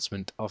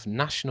announcement of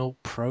National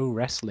Pro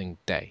Wrestling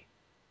Day?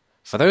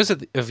 For those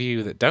of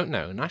you that don't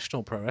know,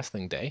 National Pro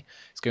Wrestling Day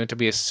is going to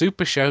be a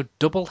super show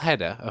double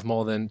header of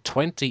more than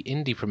 20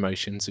 indie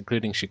promotions,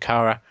 including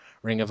Shikara,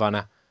 Ring of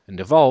Honor, and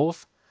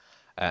Evolve.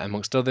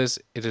 Amongst others,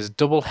 it is a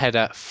double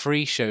header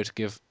free show to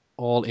give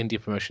all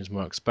indie promotions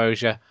more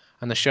exposure,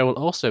 and the show will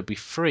also be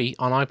free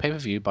on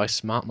iPay-per-view by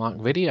SmartMark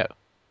Video.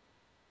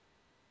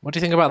 What do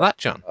you think about that,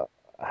 John?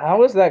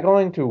 How is that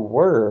going to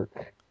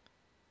work?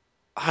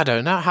 I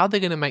don't know. How are they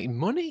going to make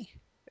money?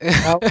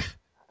 How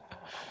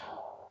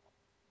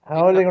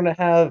How are they going to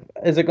have?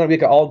 Is it going to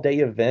be like an all-day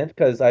event?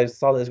 Because I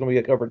saw there's going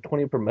to be like over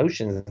 20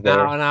 promotions there.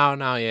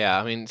 No, yeah.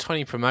 I mean,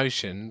 20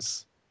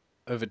 promotions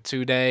over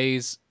 2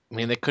 days. I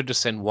mean, they could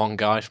just send one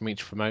guy from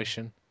each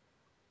promotion.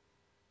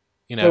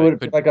 So would It it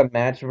be could. like a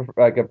match,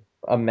 like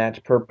a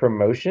match per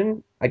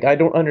promotion? Like I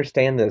don't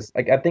understand this.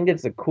 Like I think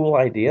it's a cool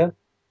idea,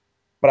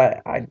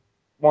 but I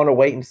want to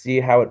wait and see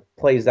how it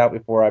plays out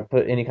before I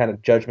put any kind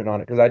of judgment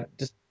on it because I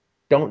just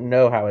don't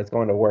know how it's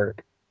going to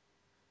work.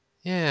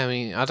 Yeah, I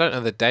mean, I don't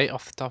know the date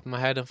off the top of my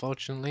head,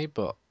 unfortunately,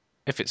 but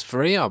if it's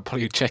free, I'll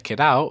probably check it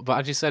out. But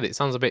as you said, it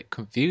sounds a bit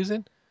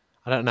confusing.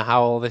 I don't know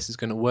how all this is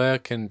going to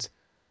work, and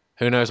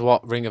who knows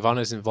what Ring of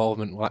Honor's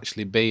involvement will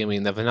actually be. I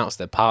mean, they've announced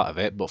they're part of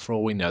it, but for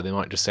all we know, they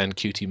might just send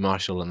QT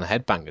Marshall and the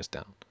Headbangers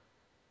down.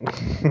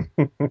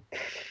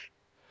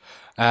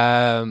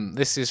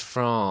 This is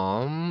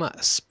from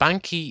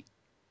Spanky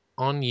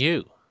on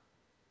You.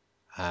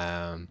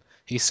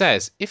 He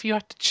says, if you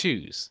had to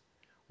choose,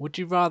 would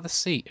you rather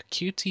see a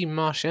QT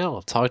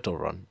Marshall title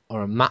run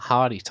or a Matt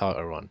Hardy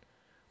title run?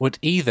 Would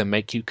either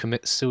make you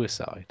commit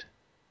suicide?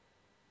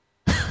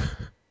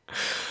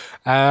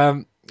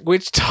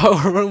 Which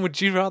title run would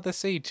you rather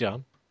see,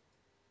 John?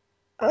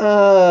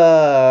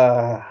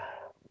 Uh,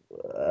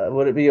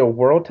 would it be a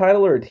world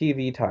title or a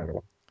TV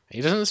title?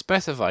 He doesn't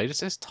specify, he just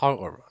says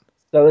title run.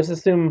 So let's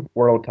assume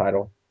world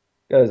title.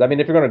 Because I mean,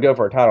 if you're going to go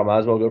for a title, might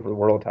as well go for the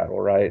world title,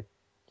 right?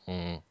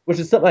 Hmm. Which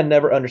is something I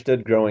never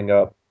understood growing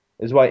up.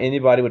 Is why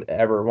anybody would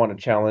ever want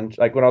to challenge.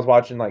 Like when I was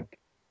watching like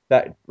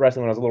that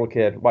wrestling when I was a little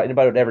kid, why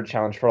anybody would ever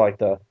challenge for like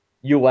the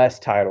U.S.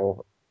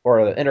 title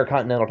or the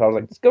Intercontinental title. I was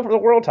like, let's go for the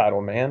world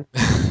title, man.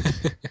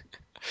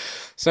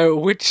 So,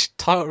 which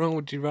title run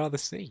would you rather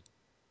see?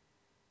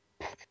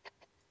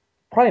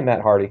 Probably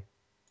Matt Hardy.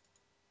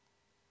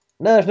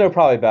 No, there's no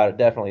probably about it.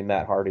 Definitely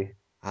Matt Hardy.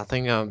 I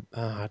think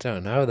I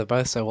don't know. They're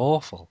both so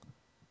awful.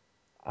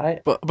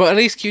 I But at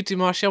least QT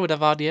Marshall would have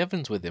Hardy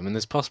Evans with him, and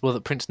there's possible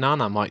that Prince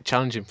Nana might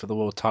challenge him for the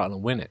world title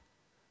and win it.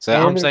 So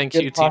I'm and there's a saying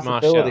good QT Marshall.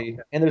 possibility,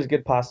 and there's a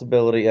good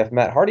possibility if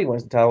Matt Hardy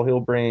wins the title, he'll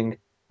bring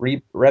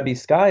Rebby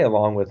Sky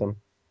along with him,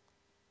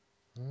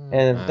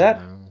 and that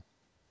Mm,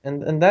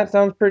 and that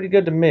sounds pretty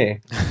good to me.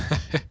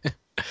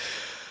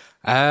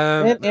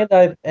 um,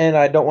 And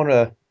I don't want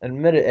to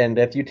admit it. And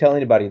if you tell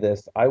anybody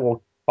this, I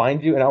will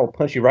find you and I will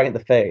punch you right in the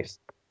face.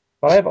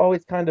 But I've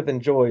always kind of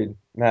enjoyed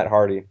Matt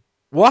Hardy.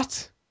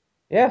 what?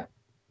 Yeah,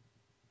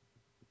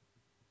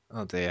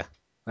 Oh dear.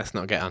 Let's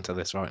not get onto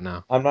this right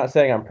now. I'm not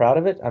saying I'm proud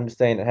of it. I'm just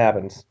saying it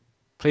happens.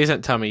 Please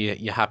don't tell me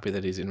you're happy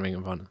that he's in Ring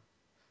of Honor.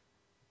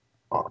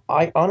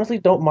 I honestly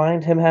don't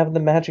mind him having the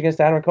match against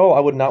Adam Cole. I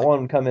would not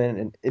want him to come in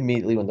and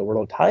immediately win the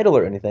world title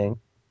or anything.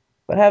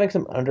 But having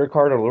some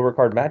undercard or lower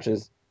card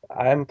matches,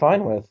 I'm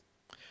fine with.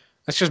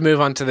 Let's just move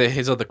on to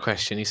his other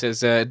question. He says,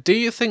 "Do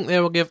you think they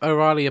will give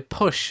O'Reilly a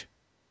push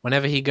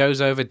whenever he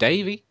goes over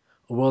Davey,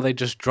 or will they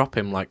just drop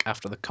him like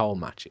after the Cole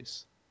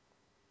matches?"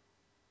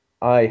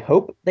 I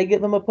hope they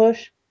give him a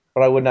push,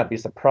 but I would not be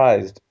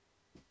surprised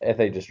if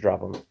they just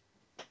drop him.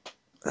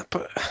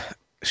 But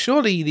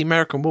surely the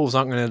American Wolves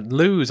aren't going to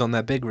lose on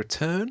their big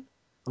return,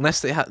 unless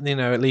they had,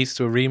 it leads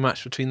to a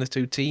rematch between the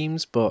two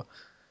teams. But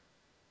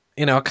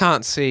I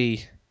can't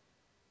see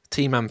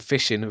Team Am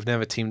Fishing, who've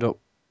never teamed up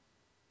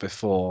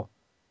before.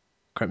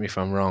 Correct me if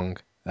I'm wrong.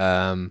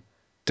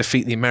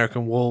 Defeat the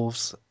American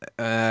Wolves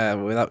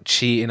without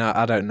cheating.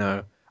 I don't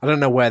know. I don't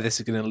know where this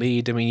is going to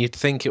lead. I mean, you'd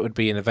think it would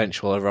be an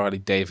eventual O'Reilly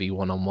Davey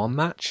one-on-one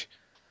match.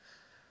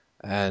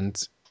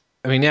 And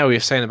I mean, yeah, we were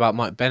saying about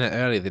Mike Bennett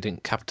earlier. They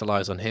didn't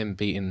capitalize on him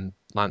beating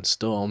Lance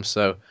Storm.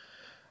 So,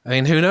 I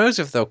mean, who knows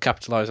if they'll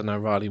capitalize on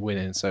O'Reilly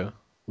winning? So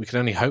we can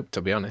only hope,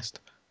 to be honest.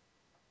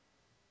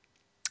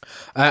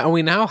 And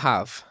we now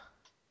have,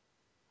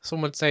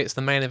 some would say it's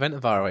the main event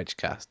of ROH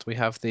Cast. We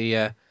have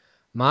the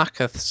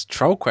Marcus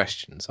Troll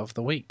Questions of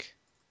the week.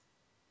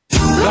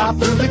 Blah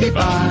boobity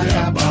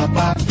bye, blah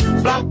blah.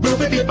 Blah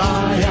boobity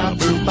bye,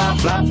 blah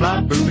blah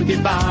blah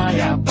boobity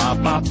bye, blah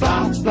blah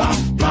blah blah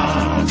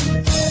blah.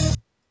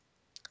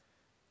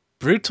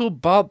 Brutal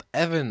Bob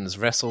Evans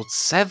wrestled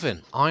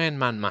 7 Iron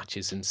Man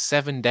matches in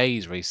 7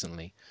 days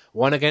recently.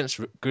 One against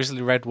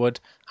Grizzly Redwood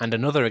and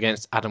another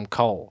against Adam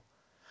Cole.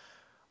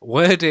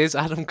 Word is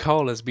Adam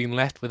Cole has been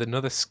left with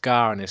another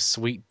scar on his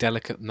sweet,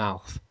 delicate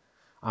mouth.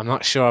 I'm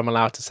not sure I'm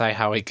allowed to say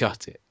how he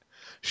got it.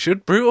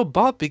 Should Brutal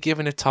Bob be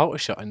given a title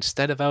shot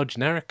instead of El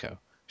Generico?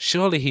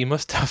 Surely he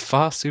must have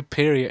far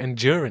superior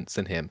endurance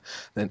than him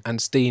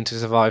and Steen to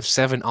survive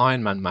 7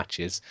 Iron Man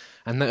matches,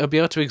 and that he'll be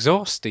able to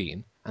exhaust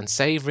Steen and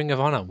save Ring of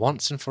Honor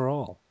once and for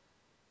all.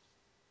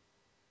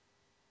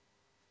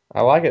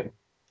 I like it.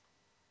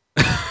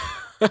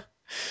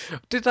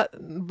 Did that?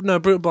 No,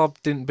 Brutal Bob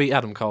didn't beat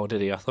Adam Cole,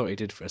 did he? I thought he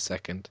did for a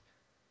second.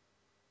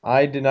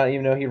 I did not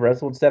even know he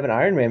wrestled 7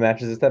 Iron Man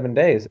matches in 7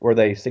 days. Were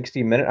they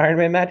 60-minute Iron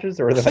Man matches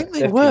or were I they think like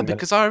they were 15 minutes?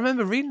 because I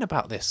remember reading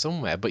about this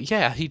somewhere. But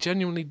yeah, he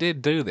genuinely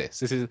did do this.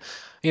 This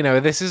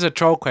is a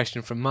troll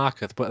question from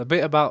Marcus, but a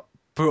bit about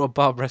Brutal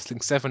Bob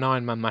wrestling 7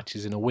 Iron Man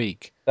matches in a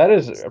week That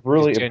is is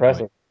really genuine.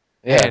 impressive.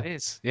 Yeah, Yeah. it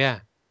is. Yeah,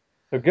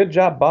 So good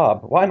job,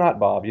 Bob. Why not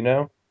Bob, you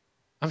know?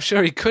 I'm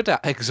sure he could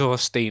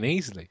exhaust Steen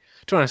easily.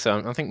 To be honest,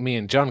 I think me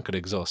and John could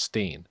exhaust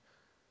Steen.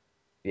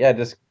 Yeah,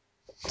 just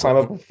climb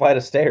Sort up of a flight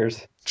of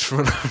stairs.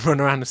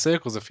 run around in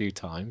circles a few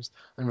times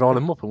and roll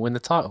him up and win the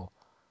title.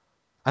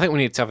 I think we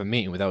need to have a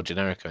meeting with El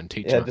Generico and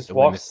teach Yeah, him how just to win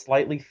walk this.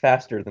 slightly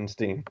faster than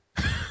Steen.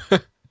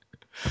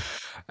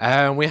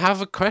 We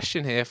have a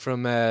question here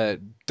from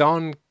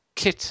Don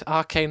Kit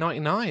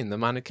RK99, the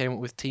man who came up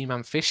with Team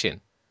Man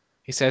Fishing.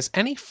 He says,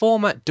 any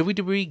former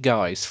WWE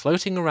guys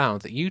floating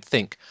around that you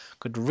think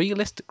could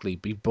realistically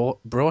be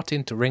brought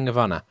into Ring of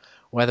Honor,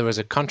 whether as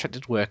a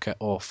contracted worker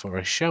or for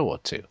a show or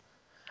two,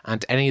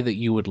 and any that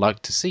you would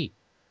like to see?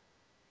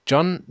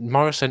 John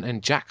Morrison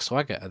and Jack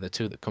Swagger are the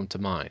two that come to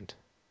mind.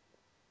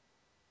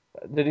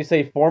 Did he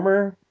say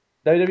former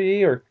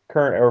WWE or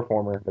current or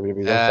former WWE?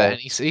 I'm sorry. And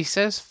he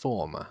says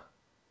former.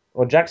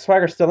 Well, Jack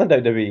Swagger's still in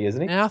WWE,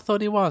 isn't he? Yeah, I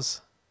thought he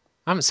was.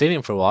 I haven't seen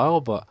him for a while,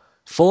 but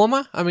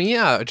former? I mean,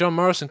 yeah, John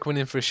Morrison coming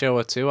in for a show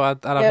or two.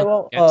 I'd have Yeah,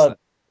 nothing against that.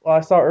 well,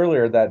 I saw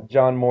earlier that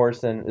John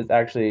Morrison is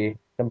actually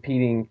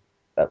competing.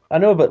 I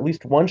know of at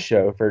least one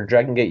show for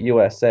Dragon Gate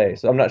USA,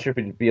 so I'm not sure if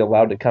he'd be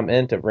allowed to come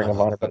into Ring of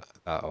Oh, Honor, but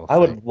that whole I thing.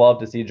 would love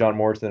to see John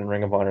Morrison in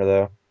Ring of Honor,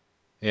 though.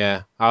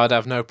 Yeah, I would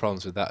have no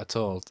problems with that at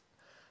all.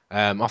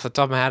 Off the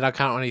top of my head, I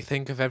can't really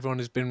think of everyone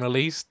who's been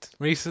released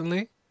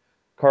recently.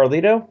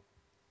 Carlito?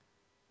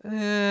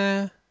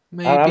 Uh, I'm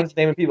maybe. just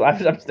naming people. I'm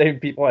just naming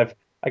people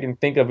I can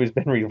think of who's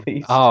been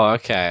released. Oh,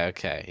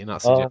 okay. You're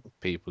not Uh, suggesting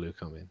people who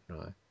come in,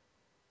 right?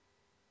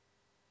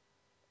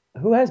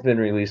 who has been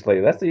released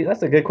lately?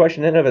 That's a good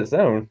question in of its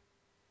own.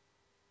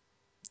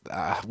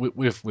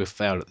 We've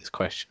failed at this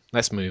question.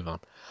 Let's move on.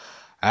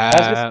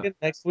 Ask us Uh, again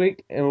next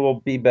week, and we'll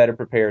be better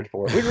prepared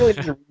for it. We really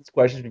need to read these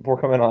questions before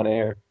coming on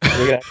air.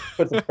 We're gonna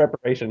put some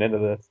preparation into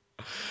this.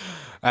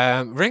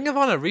 Ring of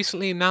Honor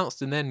recently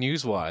announced in their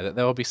newswire that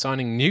they will be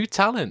signing new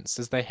talents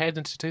as they head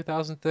into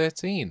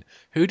 2013.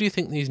 Who do you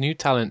think these new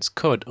talents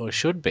could or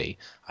should be?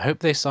 I hope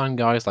they sign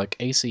guys like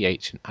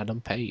ACH and Adam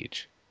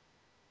Page.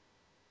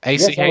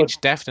 Yes, I would.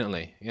 ACH,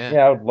 definitely, yeah.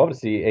 Yeah, I would love to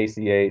see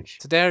ACH.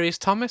 Darius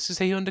Thomas, is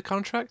he under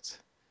contract?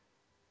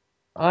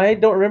 I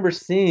don't remember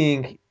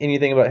seeing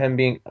anything about him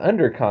being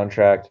under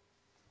contract.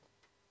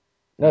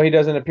 No, he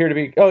doesn't appear to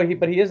be. Oh,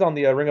 but he is on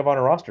the Ring of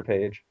Honor roster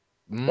page.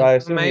 So I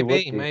assume he would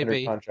be under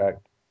Maybe.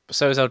 contract.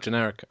 So is El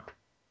Generico.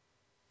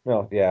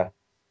 Well, yeah.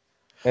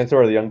 And so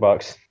are the Young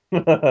Bucks.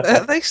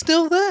 Are they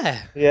still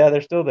there? Yeah,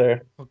 they're still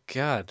there. Oh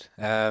God!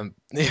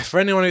 For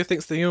anyone who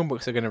thinks the Young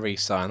Bucks are going to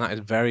re-sign, that is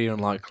very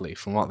unlikely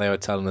from what they were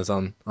telling us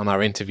on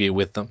our interview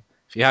with them.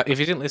 If you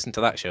didn't listen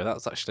to that show, that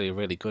was actually a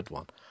really good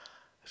one.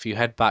 If you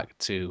head back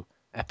to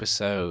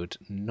episode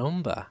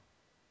number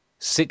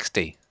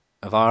 60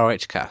 of ROH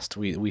Cast,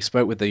 we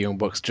spoke with the Young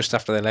Bucks just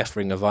after they left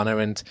Ring of Honor,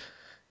 and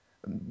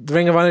the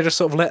Ring of Honor just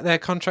sort of let their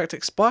contract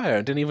expire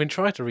and didn't even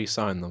try to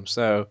re-sign them.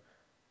 So,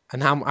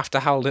 and after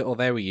how little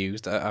they were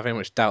used, I very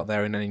much doubt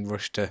they're in any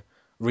rush to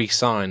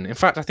re-sign. In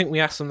fact, I think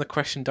we asked them the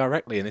question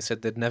directly, and they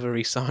said they'd never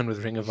re-sign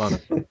with Ring of Honor,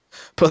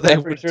 but they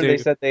I'm pretty would sure do. they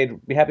said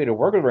they'd be happy to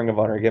work with Ring of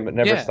Honor again, but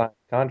never Yeah. sign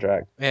a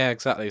contract. Yeah,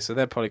 exactly. So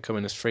they're probably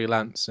coming as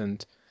freelance,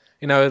 and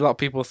a lot of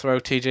people throw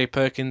TJ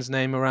Perkins'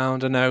 name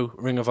around. I know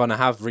Ring of Honor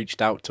have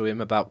reached out to him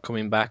about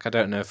coming back. I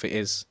don't know if it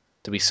is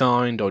to be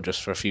signed or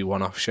just for a few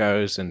one-off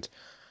shows, and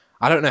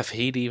I don't know if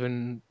he'd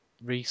even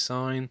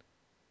re-sign.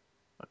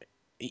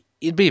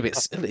 It'd be a bit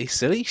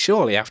silly,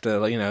 surely, after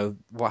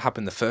what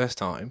happened the first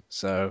time.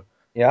 So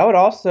Yeah, I would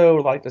also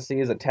like to see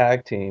as a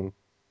tag team.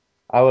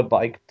 I would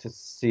like to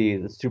see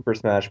the Super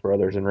Smash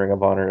Brothers in Ring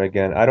of Honor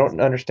again. I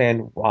don't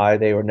understand why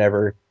they were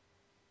never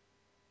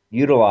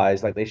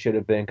utilized like they should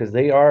have been because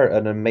they are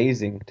an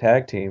amazing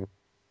tag team.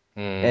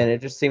 And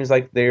it just seems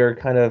like they are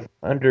kind of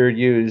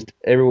underused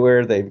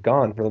everywhere they've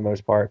gone for the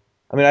most part.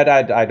 I mean,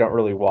 I don't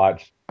really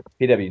watch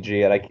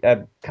PWG, and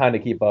I kind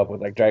of keep up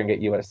with like Dragon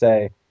Gate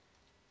USA,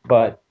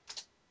 but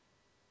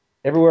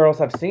everywhere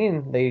else I've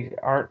seen, they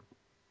aren't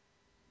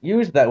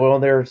used that well.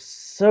 They're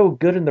so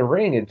good in the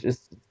ring. It's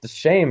a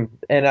shame.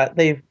 And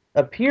they've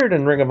appeared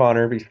in Ring of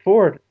Honor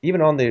before,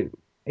 even on the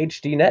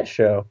HD Net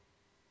show.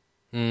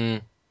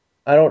 mm,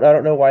 I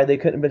don't know why they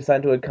couldn't have been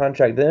signed to a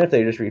contract then if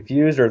they just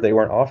refused or if they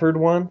weren't offered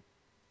one.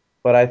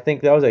 But I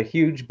think that was a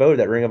huge boat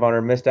that Ring of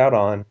Honor missed out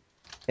on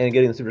in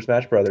getting the Super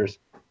Smash Brothers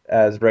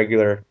as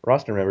regular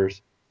roster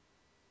members.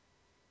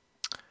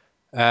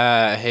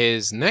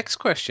 his next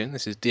question,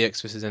 this is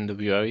DX versus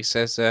NWO. He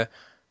says,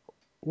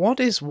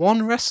 what is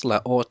one wrestler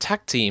or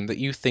tag team that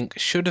you think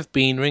should have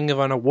been Ring of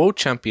Honor World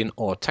Champion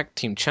or Tag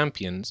Team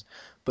Champions,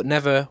 but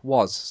never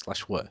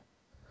was/were?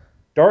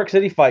 Dark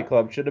City Fight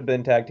Club should have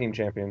been tag team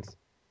champions.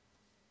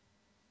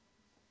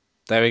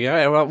 There we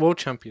go. Well, World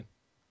Champion.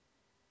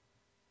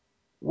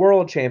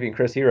 World champion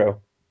Chris Hero.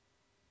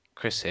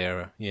 Chris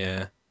Hero,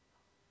 yeah.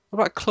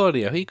 What about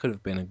Claudio? He could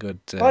have been a good.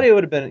 Claudio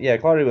would have been, yeah,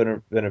 Claudio would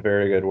have been a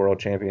very good world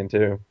champion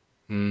too.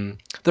 The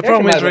He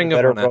problem might is have been Ring a of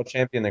better Honor. world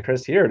champion than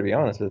Chris Hero, to be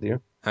honest with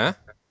you. Huh?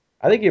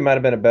 I think he might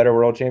have been a better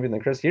world champion than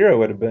Chris Hero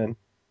would have been.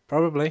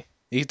 Probably.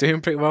 He's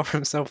doing pretty well for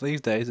himself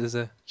these days as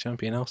a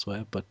champion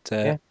elsewhere. But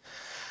Yeah.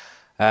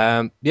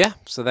 yeah.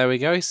 So there we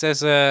go. He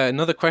says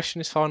another question,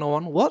 his final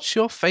one. What's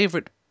your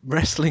favorite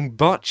wrestling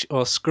botch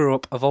or screw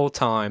up of all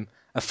time?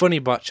 A funny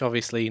botch,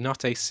 obviously,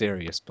 not a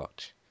serious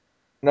botch.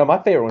 No, my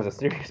favorite one's a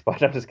serious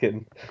spot. I'm just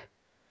kidding.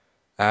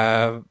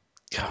 Oh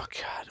God!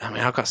 I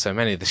mean, I've got so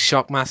many. The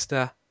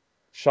Shockmaster.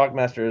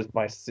 Shockmaster is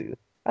my.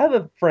 I have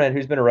a friend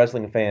who's been a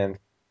wrestling fan,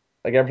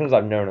 like ever since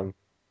I've known him.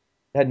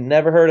 Had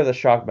never heard of the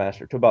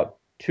Shockmaster till about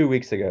 2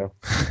 weeks ago.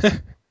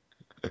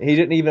 He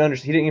didn't even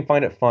understand. He didn't even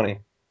find it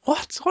funny.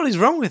 What is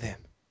wrong with him?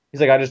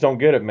 He's like, I just don't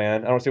get it,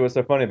 man. I don't see what's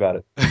so funny about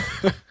it.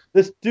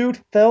 This dude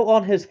fell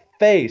on his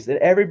face, and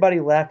everybody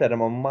laughed at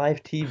him on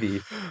live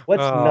TV. What's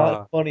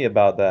not funny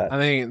about that? I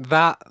mean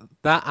that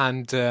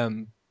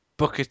and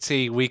Booker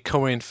T, we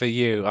coming for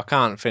you. I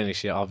can't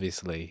finish it,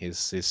 obviously, his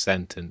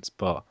sentence,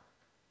 but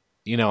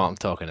you know what I'm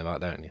talking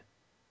about, don't you?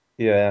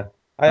 Yeah,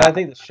 I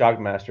think the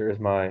Shockmaster is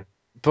my.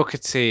 Booker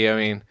T, I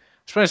mean, I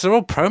suppose they're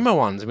all promo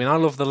ones. I mean, I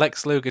love the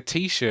Lex Luger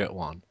T-shirt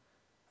one,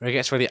 where he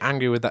gets really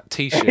angry with that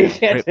He T-shirt,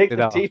 can't rips take it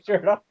the off.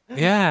 T-shirt off.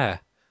 Yeah,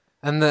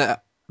 and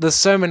there's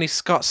so many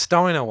Scott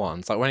Steiner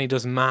ones, like when he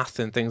does math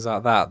and things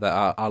like that,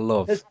 that I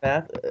love. His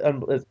math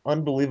is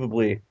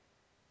unbelievably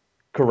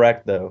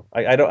correct, though.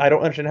 I don't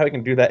understand how he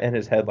can do that in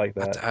his head like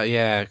that.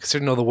 Yeah,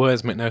 considering all the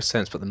words make no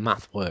sense, but the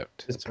math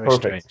worked. It's Very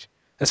perfect. strange.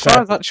 As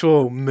far as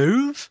actual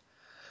move,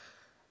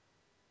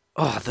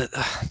 there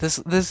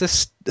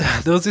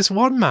was this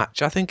one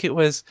match. I think it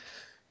was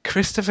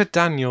Christopher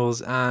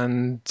Daniels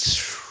and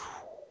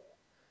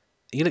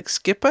Elix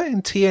Skipper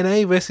in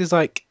TNA versus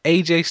like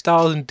AJ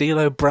Styles and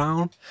D'Lo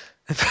Brown,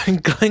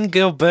 Glenn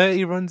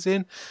Gilberti runs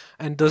in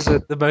and does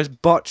the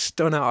most botched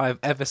stunner I've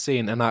ever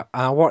seen, and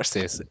I watched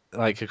this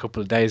like a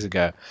couple of days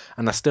ago,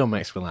 and that still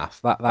makes me laugh.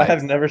 I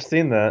have never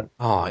seen that.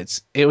 Oh,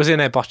 it was in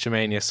a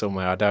Botchamania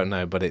somewhere. I don't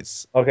know, but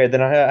it's Okay,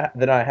 then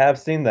I have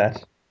seen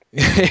that.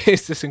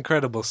 it's this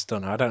incredible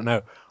stunner. I don't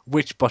know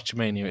which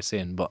Botchamania it's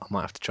in, but I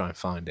might have to try and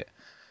find it.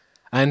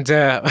 And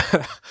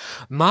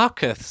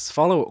Marcus'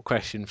 follow-up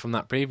question from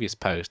that previous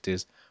post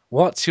is,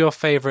 what's your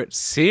favourite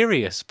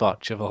serious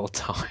botch of all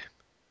time?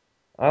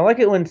 I like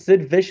it when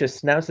Sid Vicious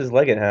snaps his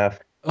leg in half.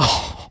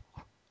 Oh,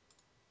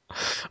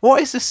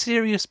 what is a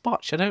serious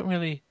botch? I don't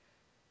really...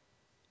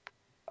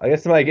 I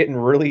guess somebody getting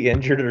really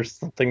injured or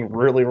something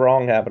really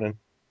wrong happening.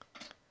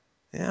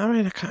 Yeah, I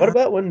mean, I can't... What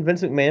about when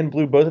Vince McMahon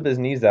blew both of his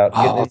knees out?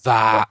 Oh,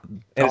 that...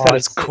 And just Oh, had to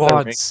his sit in the ring?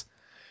 quads.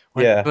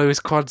 When he Yeah. blew his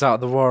quads out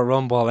of the Royal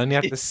Rumble and he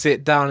had to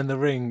sit down in the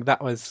ring.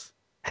 That was...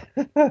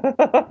 That's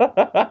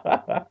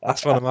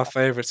one of my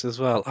favourites as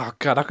well. Oh,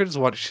 God, I could just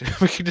watch...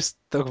 We could just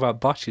talk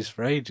about botches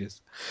for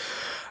ages.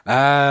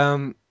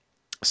 So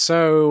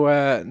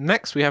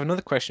next we have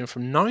another question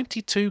from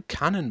 92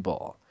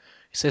 Cannonball.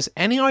 He says,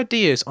 any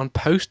ideas on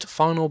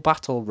post-final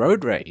battle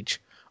Road Rage?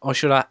 Or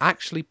should I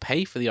actually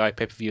pay for the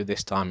iPay-per-view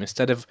this time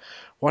instead of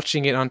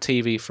watching it on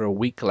TV for a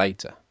week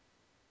later?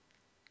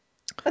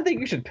 I think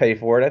you should pay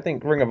for it. I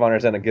think Ring of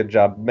Honor's done a good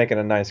job making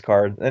a nice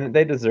card, and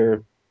they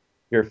deserve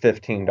your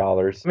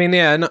 $15. I mean,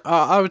 yeah, no,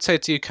 I would say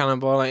to you,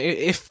 Cannonball, like,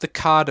 if the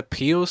card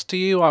appeals to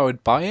you, I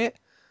would buy it.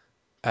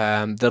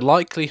 The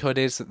likelihood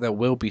is that there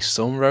will be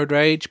some Road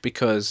Rage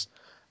because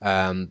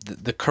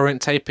the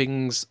current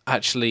tapings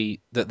actually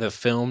that they've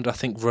filmed, I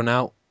think, run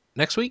out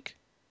next week.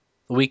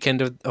 The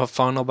weekend of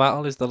Final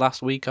Battle is the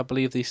last week, I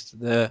believe.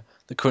 The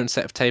current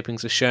set of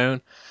tapings are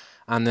shown,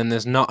 and then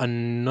there's not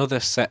another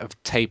set of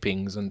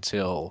tapings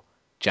until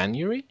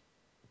January.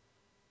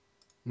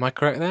 Am I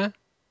correct there?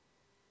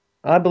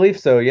 I believe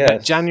so,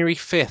 yes. January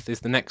 5th is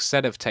the next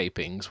set of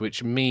tapings,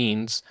 which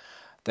means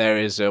there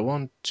is a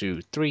 1,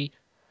 2, 3,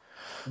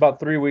 About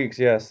 3 weeks,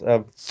 yes,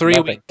 of 3 week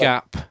nothing. But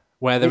gap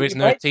where there is you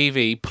no might,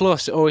 TV.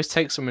 Plus, it always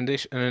takes an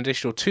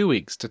additional 2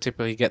 weeks to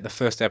typically get the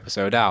first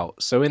episode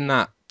out. So in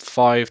that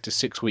 5 to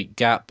 6 week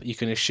gap, you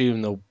can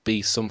assume there'll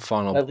be some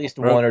final at least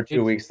Road 1 or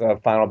 2 weeks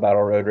of Final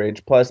Battle Road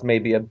Rage, plus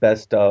maybe a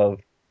best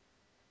of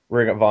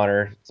Ring of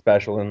Honor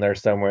special in there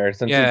somewhere.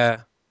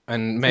 Yeah,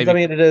 and Since I maybe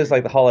mean it is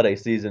like the holiday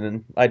season,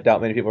 and I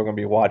doubt many people are going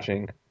to be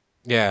watching.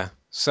 yeah.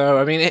 So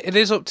I mean, it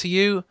is up to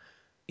you.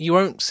 You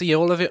won't see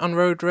all of it on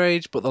Road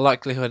Rage, but the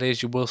likelihood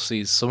is you will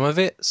see some of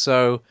it.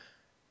 So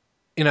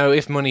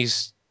if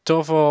money's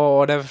tough or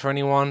whatever for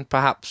anyone,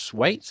 perhaps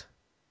wait.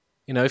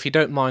 If you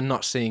don't mind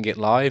not seeing it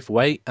live,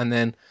 wait, and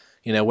then,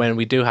 when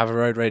we do have a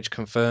Road Rage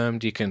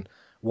confirmed, you can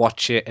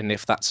watch it, and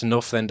if that's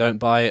enough, then don't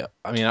buy it.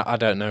 I mean, I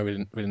don't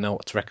really know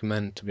what to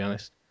recommend, to be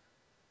honest.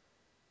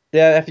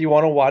 Yeah, if you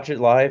want to watch it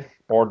live,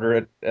 order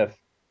it if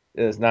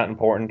it's not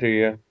important to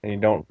you and you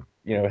don't,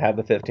 have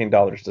the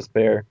 $15 to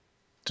spare.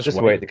 Just Just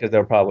wait. wait because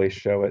they'll probably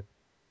show it.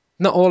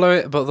 Not all of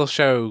it, but they'll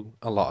show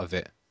a lot of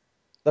it.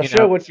 They'll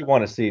show what you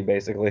want to see,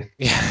 basically.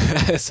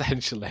 Yeah,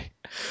 essentially.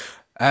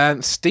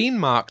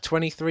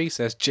 Steenmark23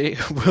 says,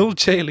 will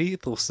Jay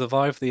Lethal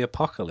survive the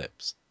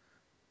apocalypse?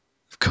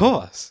 Of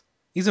course.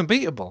 He's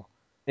unbeatable.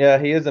 Yeah,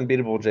 he is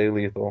unbeatable, Jay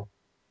Lethal.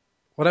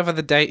 Whatever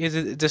the date is,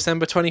 it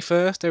December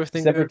 21st?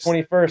 Everything December goes...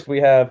 21st,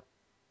 we have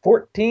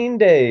 14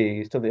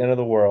 days till the end of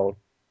the world.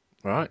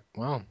 Right,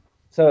 well.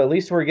 So at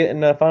least we're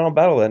getting a final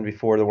battle then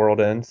before the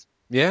world ends.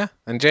 Yeah,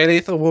 and Jay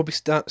Lethal will be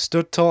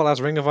stood tall as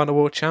Ring of Honor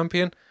World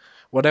Champion.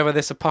 Whatever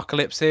this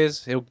apocalypse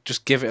is, he'll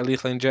just give it a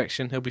lethal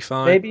injection. He'll be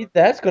fine. Maybe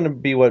that's going to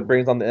be what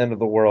brings on the end of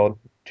the world.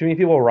 Too many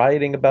people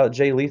rioting about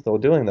Jay Lethal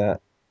doing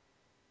that.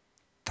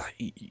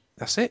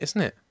 That's it,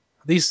 isn't it?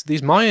 These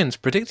Mayans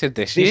predicted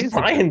this These years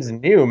Mayans ago.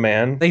 knew,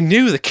 man. They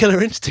knew the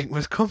killer instinct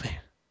was coming.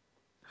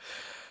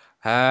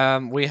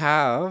 We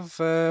have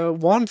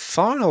one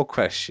final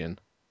question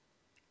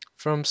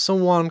from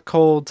someone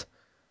called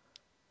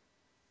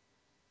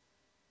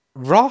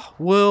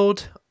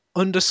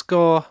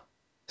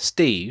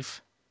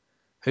Raw_World_Steve,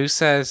 who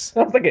says,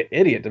 Sounds like an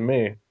idiot to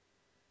me.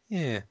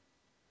 yeah,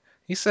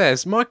 he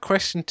says, my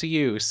question to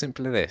you is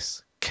simply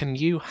this. Can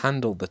you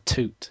handle the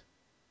toot?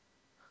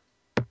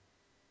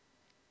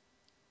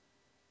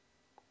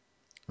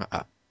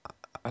 I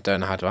don't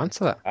know how to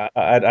answer that.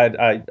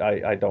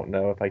 I don't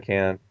know if I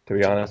can, to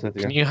be honest with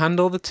you. Can you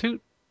handle the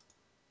toot?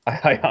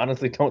 I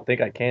honestly don't think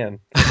I can.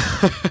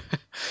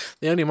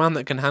 The only man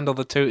that can handle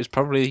the toot is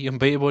probably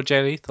unbeatable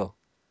Jay Lethal.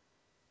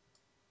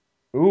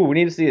 Ooh, we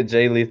need to see a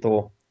Jay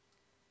Lethal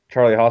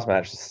Charlie Haas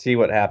match to see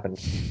what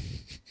happens.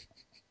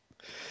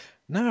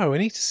 No, we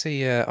need to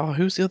see.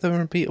 Who's the other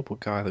unbeatable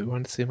guy that we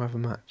wanted to see him have a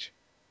match?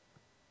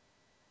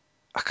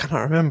 I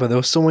cannot remember. There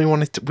was someone we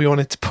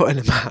wanted to put in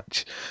a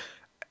match,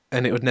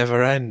 and it would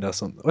never end or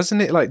something.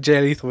 Wasn't it like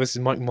Jay Lethal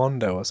versus Mike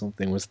Mondo or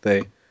something? Was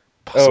the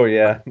Oh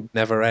yeah,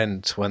 never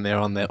end when they're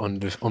on their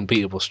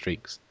unbeatable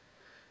streaks?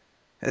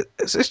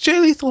 It's Jay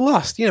Lethal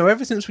lost.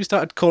 Ever since we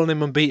started calling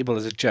him unbeatable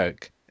as a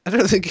joke, I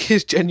don't think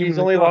he's genuinely. he's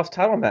only lost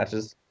title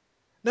matches.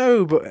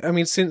 No, but I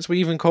mean, since we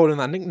even called him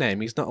that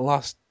nickname, he's not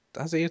lost,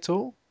 has he at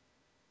all?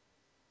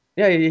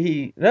 Yeah,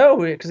 no,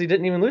 because he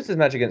didn't even lose his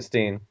match against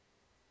Steen.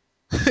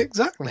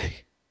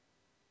 Exactly.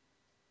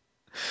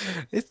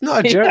 It's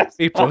not a He joke, has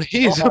people. not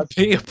He is a lost.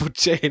 beatable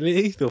Jay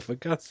Lethal, for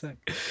God's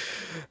sake.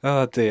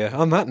 Oh dear.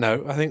 On that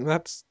note, I think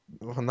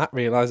on that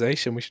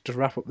realization, we should just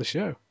wrap up the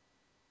show.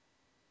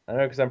 I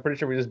know, because I'm pretty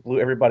sure we just blew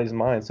everybody's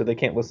mind, so they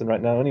can't listen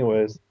right now,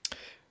 anyways.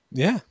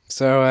 Yeah,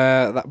 so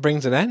that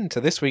brings an end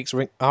to this week's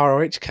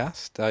ROH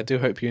cast. I do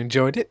hope you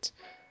enjoyed it.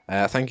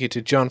 Thank you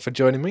to John for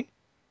joining me.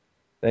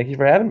 Thank you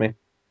for having me.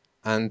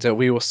 And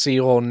we will see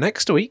you all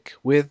next week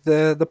with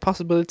the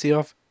possibility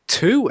of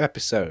 2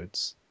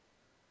 episodes.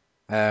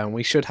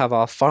 We should have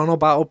our final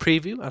battle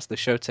preview as the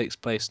show takes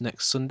place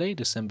next Sunday,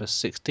 December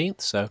 16th.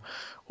 So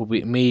will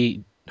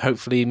be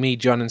hopefully me,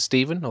 John, and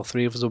Stephen, all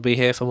 3 of us will be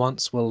here for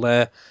once.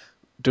 We'll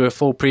do a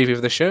full preview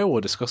of the show.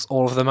 We'll discuss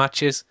all of the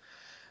matches.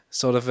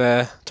 Sort of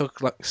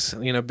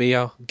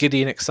be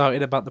giddy and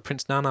excited about the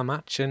Prince Nana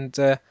match,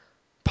 and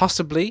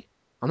possibly,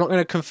 I'm not going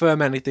to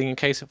confirm anything in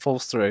case it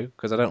falls through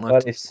because I don't like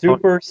But to. a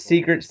super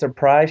secret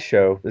surprise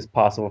show is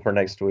possible for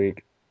next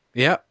week.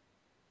 Yep,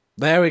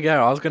 there we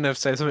go. I was going to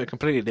say something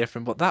completely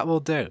different, but that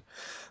will do.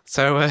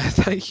 So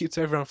thank you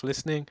to everyone for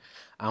listening,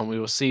 and we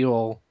will see you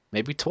all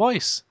maybe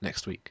twice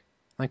next week.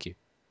 Thank you.